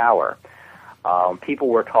its power, people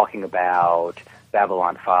were talking about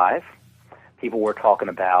Babylon 5. People were talking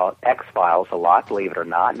about X-Files a lot, believe it or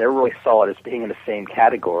not. Never really saw it as being in the same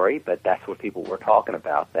category, but that's what people were talking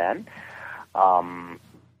about then.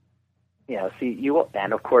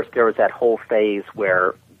 And of course there was that whole phase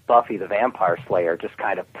where Buffy the Vampire Slayer just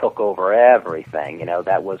kind of took over everything.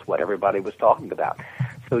 That was what everybody was talking about.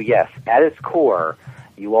 So yes, at its core,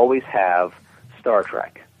 you always have Star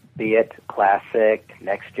Trek, be it classic,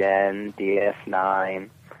 next gen, DS9.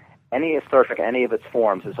 Any Star Trek, any of its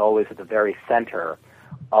forms, is always at the very center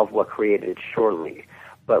of what created it, surely.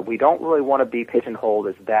 But we don't really want to be pigeonholed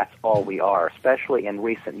as that's all we are, especially in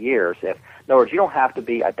recent years. In other words, you don't have to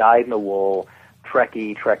be a dyed-in-the-wool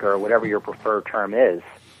Trekkie, Trekker, or whatever your preferred term is,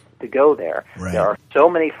 to go there. Right. There are so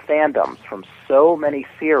many fandoms from so many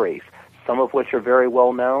series, some of which are very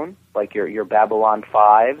well known, like your Babylon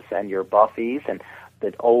 5s and your Buffys and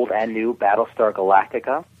the old and new Battlestar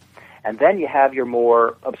Galactica. And then you have your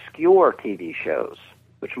more obscure TV shows,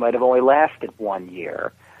 which might have only lasted 1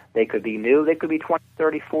 year. They could be new, they could be 20,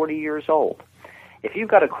 30, 40 years old. If you've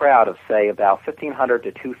got a crowd of, say, about 1,500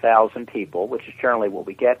 to 2,000 people, which is generally what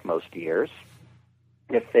we get most years,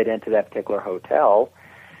 that fit into that particular hotel,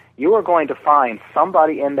 you are going to find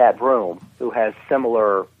somebody in that room who has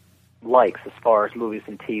similar likes as far as movies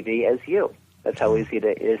and TV as you. That's how easy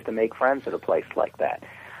it is to make friends at a place like that.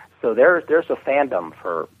 So there's a fandom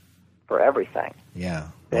for everything. Yeah.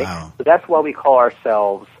 Okay? Wow. So that's why we call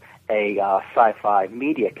ourselves a sci-fi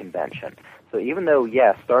media convention. So even though,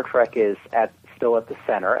 yes, Star Trek is still at the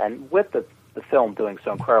center, and with the film doing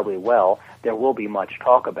so incredibly well, there will be much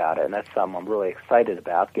talk about it, and that's something I'm really excited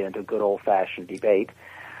about, get into a good old-fashioned debate.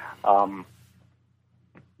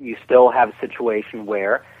 You still have a situation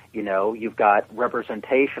where, you've got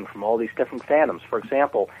representation from all these different fandoms. For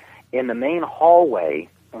example, in the main hallway,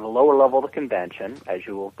 on the lower level of the convention, as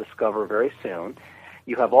you will discover very soon,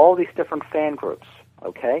 you have all these different fan groups,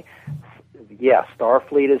 okay? Yes,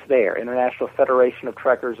 Starfleet is there. International Federation of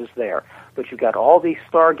Trekkers is there. But you've got all these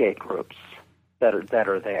Stargate groups that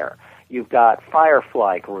are there. You've got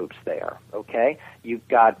Firefly groups there, okay? You've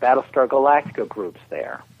got Battlestar Galactica groups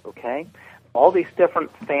there, okay? All these different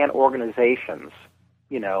fan organizations,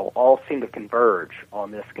 all seem to converge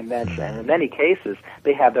on this convention. And in many cases,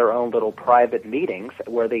 they have their own little private meetings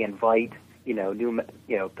where they invite,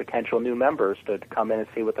 potential new members to come in and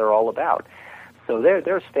see what they're all about. So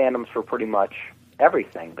there's fandoms for pretty much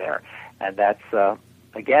everything there. And that's,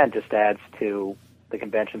 again, just adds to the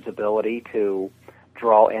convention's ability to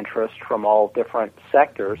draw interest from all different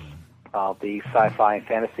sectors of the sci-fi and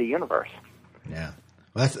fantasy universe. Yeah.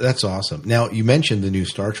 Well, that's awesome. Now, you mentioned the new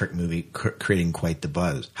Star Trek movie creating quite the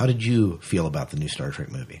buzz. How did you feel about the new Star Trek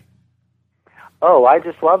movie? Oh, I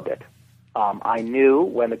just loved it. I knew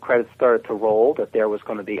when the credits started to roll that there was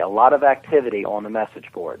going to be a lot of activity on the message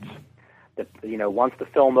boards. That, once the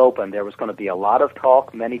film opened, there was going to be a lot of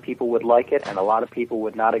talk. Many people would like it, and a lot of people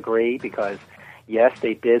would not agree because, yes,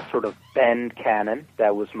 they did sort of bend canon.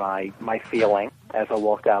 That was my feeling as I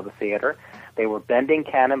walked out of the theater. They were bending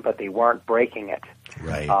canon, but they weren't breaking it.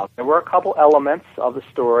 Right. There were a couple elements of the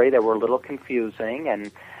story that were a little confusing,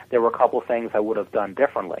 and there were a couple things I would have done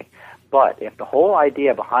differently. But if the whole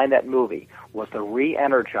idea behind that movie was to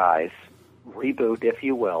re-energize, reboot, if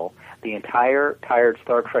you will, the entire tired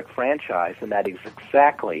Star Trek franchise, and that is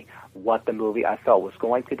exactly what the movie I felt was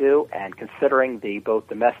going to do, and considering the both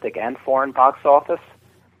domestic and foreign box office,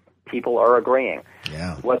 people are agreeing.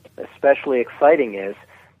 Yeah. What's especially exciting is,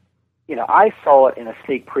 I saw it in a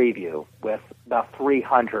sneak preview with about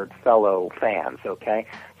 300 fellow fans, okay?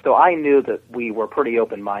 So I knew that we were pretty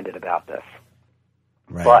open-minded about this.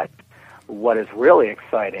 Right. But what is really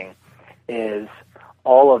exciting is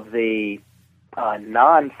all of the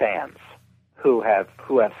non-fans who have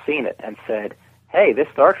seen it and said, hey, this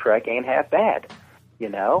Star Trek ain't half bad.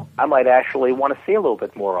 I might actually want to see a little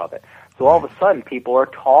bit more of it. So all of a sudden, people are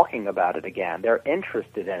talking about it again. They're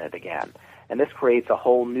interested in it again. And this creates a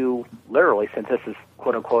whole new, literally, since this is,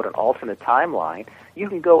 quote-unquote, an alternate timeline, you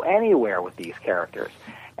can go anywhere with these characters.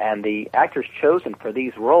 And the actors chosen for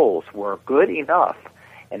these roles were good enough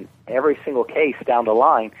in every single case down the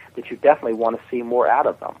line that you definitely want to see more out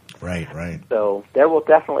of them. Right, right. So there will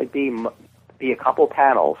definitely be a couple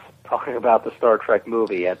panels talking about the Star Trek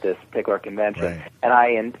movie at this particular convention, right. And I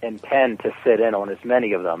intend to sit in on as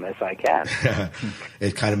many of them as I can.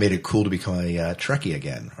 It kind of made it cool to become a Trekkie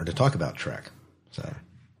again, or to talk about Trek. So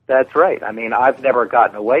That's right. I mean, I've never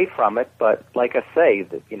gotten away from it, but like I say,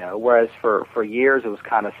 whereas for years it was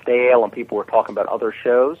kind of stale and people were talking about other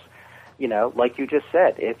shows, like you just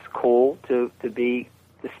said, it's cool to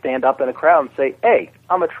stand up in a crowd and say, "Hey,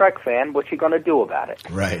 I'm a Trek fan. What you going to do about it?"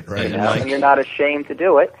 Right. And you're not ashamed to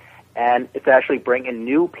do it, and it's actually bringing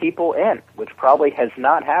new people in, which probably has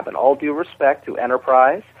not happened. All due respect to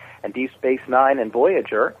Enterprise and Deep Space Nine and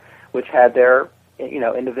Voyager, which had their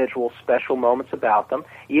individual special moments about them.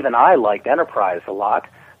 Even I liked Enterprise a lot,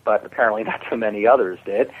 but apparently not too many others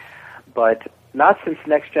did. But not since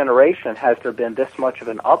Next Generation has there been this much of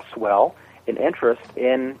an upswell in interest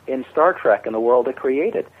in Star Trek and the world it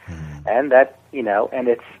created. And that, and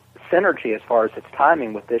its synergy as far as its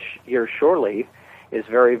timing with this year's shore leave is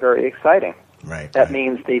very, very exciting. Right. That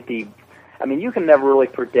means you can never really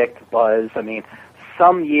predict buzz. I mean,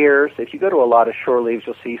 some years, if you go to a lot of shore leaves,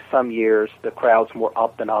 you'll see some years the crowd's more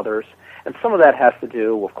up than others. And some of that has to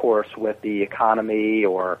do, of course, with the economy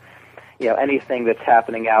or, anything that's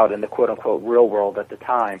happening out in the quote-unquote real world at the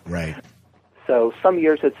time. Right. So some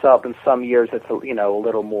years it's up and some years it's, a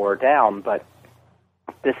little more down. But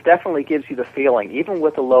this definitely gives you the feeling, even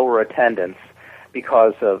with the lower attendance,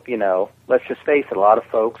 because of, let's just face it, a lot of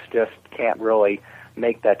folks just can't really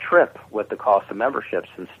make that trip with the cost of memberships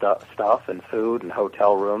and stuff and food and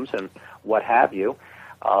hotel rooms and what have you,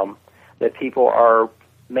 that people are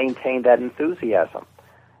maintain that enthusiasm.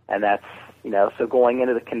 And that's, so going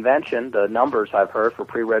into the convention, the numbers I've heard for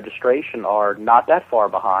pre-registration are not that far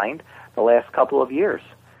behind the last couple of years.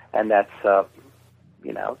 And that's,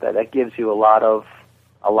 that gives you a lot of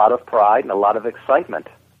pride and a lot of excitement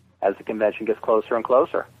as the convention gets closer and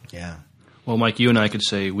closer. Yeah. Well, Mike, you and I could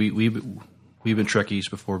say we've been Trekkies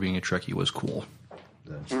before being a Trekkie was cool.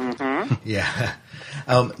 Mm-hmm. Yeah.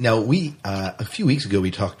 Now a few weeks ago we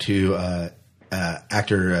talked to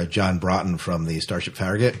actor John Broughton from the Starship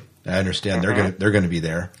Farragut. I understand they're going to be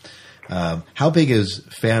there. How big has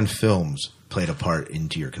fan films played a part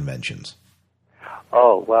into your conventions?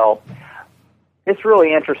 Oh, well, it's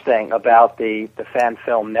really interesting about the fan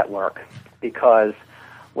film network, because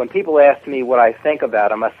when people ask me what I think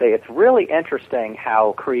about them, I say it's really interesting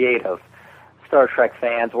how creative Star Trek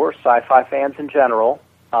fans or sci-fi fans in general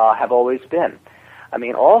have always been. I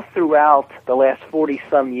mean, all throughout the last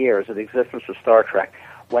 40-some years of the existence of Star Trek,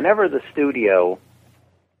 whenever the studio,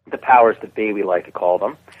 the powers that be, we like to call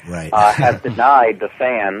them, right. have denied the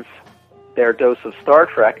fans their dose of Star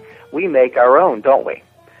Trek, we make our own, don't we?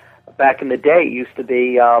 Back in the day, it used to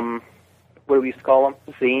be, what do we used to call them?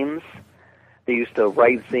 Zines. They used to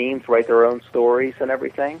write zines, write their own stories and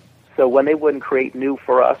everything. So when they wouldn't create new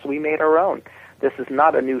for us, we made our own. This is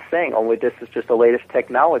not a new thing, only this is just the latest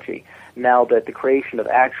technology. Now that the creation of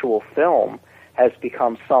actual film has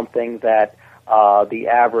become something that the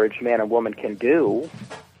average man and woman can do,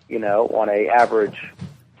 on an average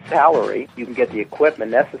salary, you can get the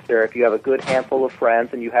equipment necessary. If you have a good handful of friends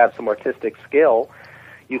and you have some artistic skill,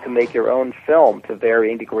 you can make your own film to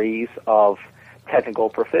varying degrees of technical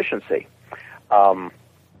proficiency.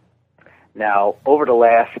 Now, over the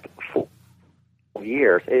last 4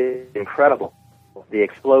 years, it's incredible, the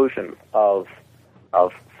explosion of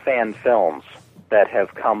fan films that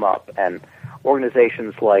have come up, and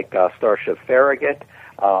organizations like Starship Farragut,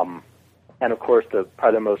 and of course,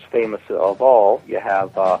 probably the most famous of all, you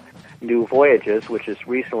have New Voyages, which has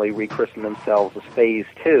recently rechristened themselves as Phase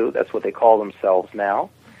 2. That's what they call themselves now.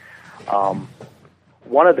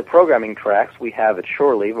 One of the programming tracks we have at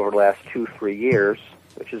Shore Leave over the last 2-3 years,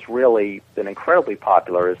 which has really been incredibly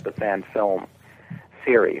popular, is the fan film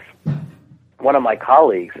series. One of my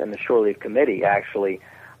colleagues in the Shore Leave Committee actually,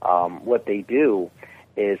 what they do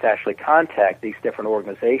is actually contact these different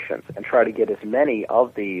organizations and try to get as many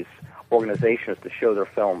of these organizations to show their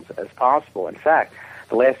films as possible. In fact,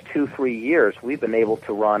 the last 2-3 years, we've been able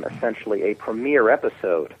to run essentially a premiere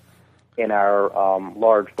episode in our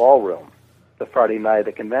large ballroom the Friday night of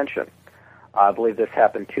the convention. I believe this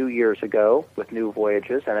happened 2 years ago with New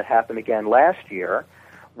Voyages, and it happened again last year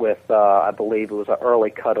with, I believe it was an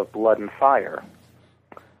early cut of Blood and Fire,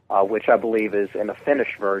 which I believe is in a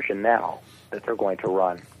finished version now that they're going to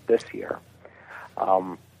run this year.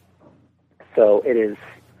 So it is,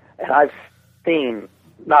 and I've seen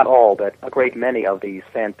not all, but a great many of these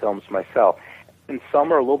fan films myself. And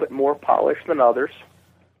some are a little bit more polished than others.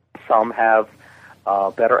 Some have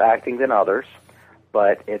better acting than others.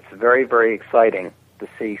 But it's very, very exciting to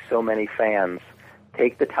see so many fans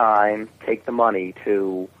take the time, take the money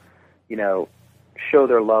to, show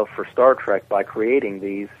their love for Star Trek by creating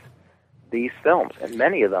these films. And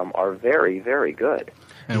many of them are very, very good.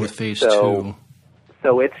 And with Phase 2.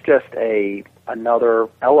 So it's just another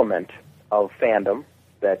element of fandom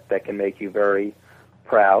that can make you very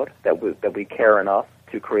proud that we care enough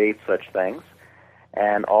to create such things.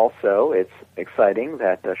 And also, it's exciting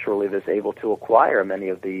that Shore Leave is able to acquire many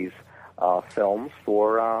of these films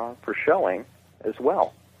for showing as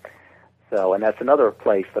well. So, and that's another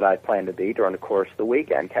place that I plan to be during the course of the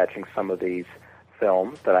weekend, catching some of these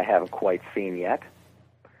films that I haven't quite seen yet.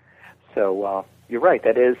 So, you're right,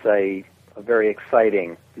 that is a very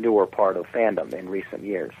exciting, newer part of fandom in recent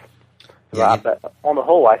years. So, but on the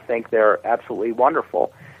whole, I think they're absolutely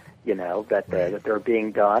wonderful, that they're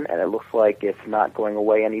being done, and it looks like it's not going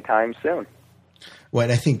away anytime soon. Well,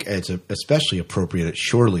 and I think it's especially appropriate at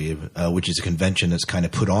Shore Leave, which is a convention that's kind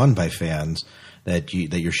of put on by fans, that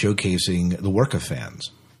you're showcasing the work of fans.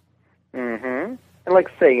 Mm-hmm. And like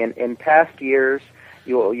I say, in past years,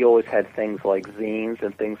 you always had things like zines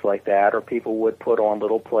and things like that, or people would put on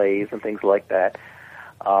little plays and things like that.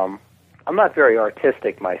 I'm not very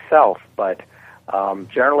artistic myself, but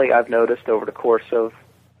generally I've noticed over the course of,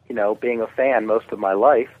 being a fan most of my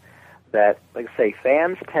life, that, like I say,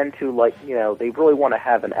 fans tend to they really want to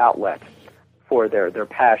have an outlet for their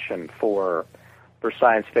passion for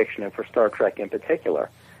science fiction and for Star Trek in particular.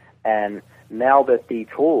 And now that the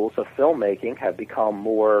tools of filmmaking have become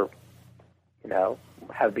more,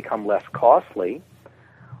 have become less costly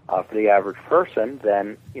for the average person,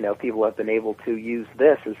 then, people have been able to use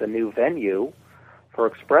this as a new venue for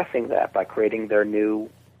expressing that by creating their new,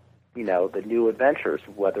 the new adventures,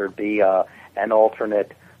 whether it be an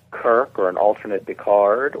alternate Kirk or an alternate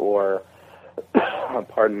Picard or,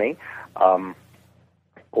 pardon me,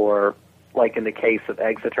 or like in the case of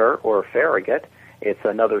Exeter or Farragut, it's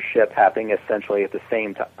another ship happening essentially at the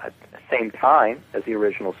same time as the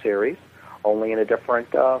original series, only in a different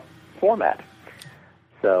format.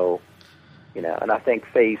 So, and I think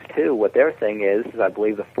Phase 2, what their thing is I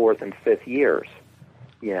believe the 4th and 5th years.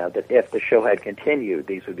 That if the show had continued,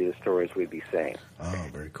 these would be the stories we'd be seeing. Oh,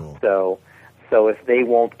 very cool. So if they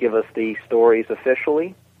won't give us the stories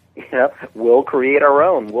officially, we'll create our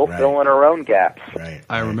own. We'll fill in our own gaps. Right.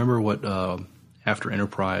 I remember what after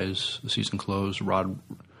Enterprise, the season closed, Rod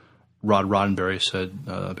Roddenberry said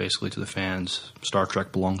basically to the fans, "Star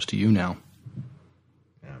Trek belongs to you now."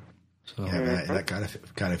 So that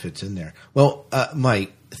kind of fits in there. Well,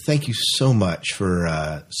 Mike, thank you so much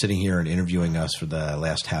for sitting here and interviewing us for the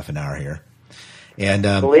last half an hour here. And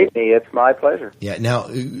believe me, it's my pleasure. Yeah. Now,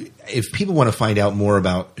 if people want to find out more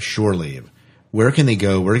about Shore Leave, where can they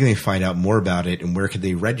go? Where can they find out more about it? And where can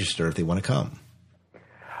they register if they want to come?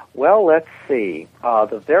 Well, let's see.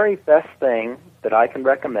 The very best thing that I can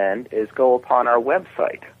recommend is go upon our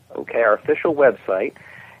website. Okay, our official website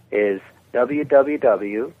is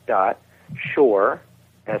www.shore,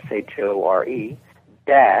 S-H-O-R-E,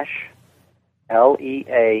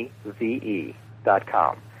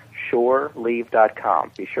 -LEAVE.com.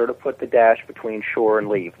 shoreleave.com. Be sure to put the dash between shore and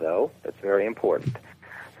leave, though. That's very important.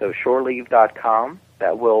 So shoreleave.com,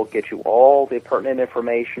 that will get you all the pertinent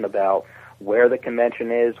information about where the convention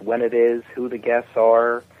is, when it is, who the guests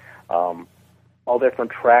are, all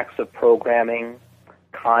different tracks of programming,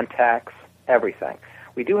 contacts, everything.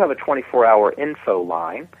 We do have a 24-hour info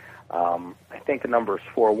line. I think the number is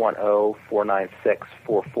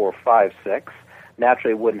 410-496-4456.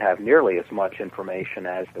 Naturally, it wouldn't have nearly as much information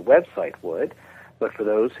as the website would, but for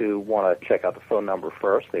those who want to check out the phone number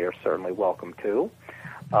first, they are certainly welcome to.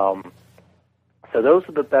 So those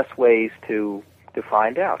are the best ways to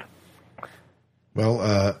find out.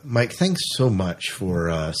 Well, Mike, thanks so much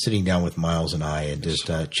for sitting down with Miles and I and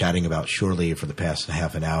just chatting about Shore Leave for the past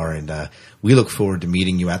half an hour. And we look forward to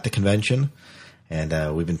meeting you at the convention. And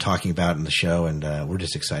we've been talking about it in the show, and we're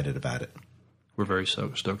just excited about it. We're very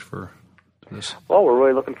stoked for this. Well, we're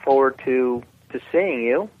really looking forward to seeing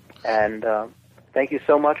you. And thank you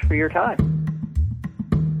so much for your time.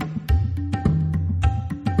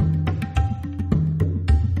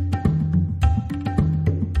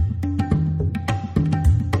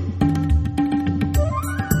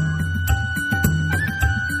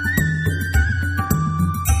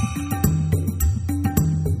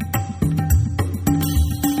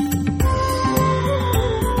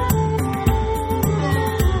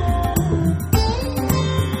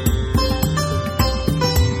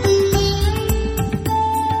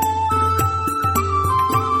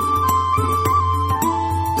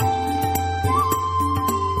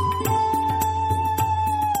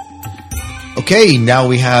 Okay, now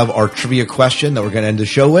we have our trivia question that we're going to end the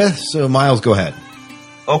show with. So, Miles, go ahead.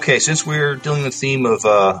 Okay, since we're dealing with the theme of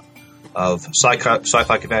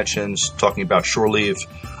sci-fi conventions, talking about Shore Leave,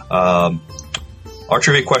 our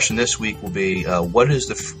trivia question this week will be: what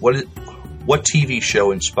TV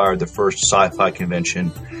show inspired the first sci-fi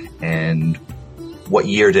convention, and what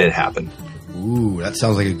year did it happen? Ooh, that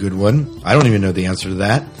sounds like a good one. I don't even know the answer to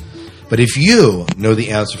that. But if you know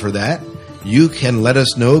the answer for that, you can let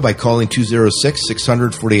us know by calling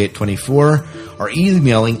 206-600-4824 or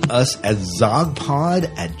emailing us at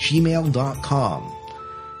zogpod@gmail.com.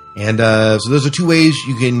 And so those are two ways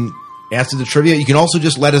you can answer the trivia. You can also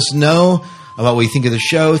just let us know about what you think of the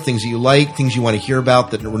show, things that you like, things you want to hear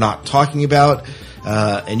about that we're not talking about.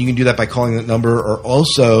 And you can do that by calling that number or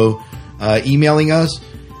also emailing us.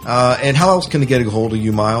 And how else can they get a hold of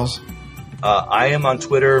you, Miles? I am on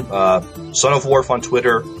Twitter, Son of Worf on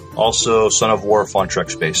Twitter, also Son of Worf on Trek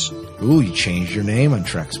Space. Ooh, you changed your name on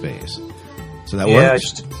Trek Space. So that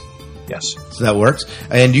works? Yes. So that works.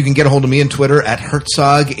 And you can get a hold of me on Twitter at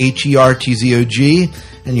Herzog, Hertzog,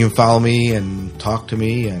 and you can follow me and talk to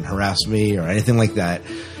me and harass me or anything like that.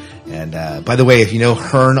 And by the way, if you know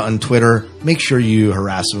Hearn on Twitter, make sure you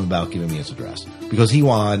harass him about giving me his address. Because he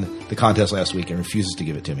won the contest last week and refuses to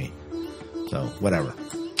give it to me. So, whatever.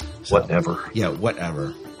 Whatever. Yeah,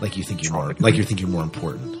 whatever. Like you think you're more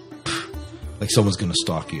important. Like someone's going to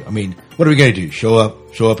stalk you. I mean, what are we going to do? Show up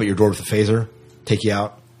at your door with a phaser? Take you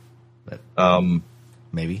out?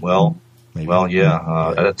 Maybe. Well,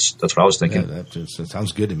 yeah. That's what I was thinking. Yeah, that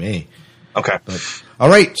sounds good to me. Okay. All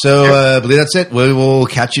right. So, I believe that's it. We will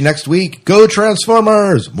catch you next week. Go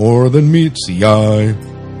Transformers! More than meets the eye.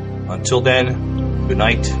 Until then, good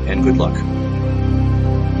night and good luck.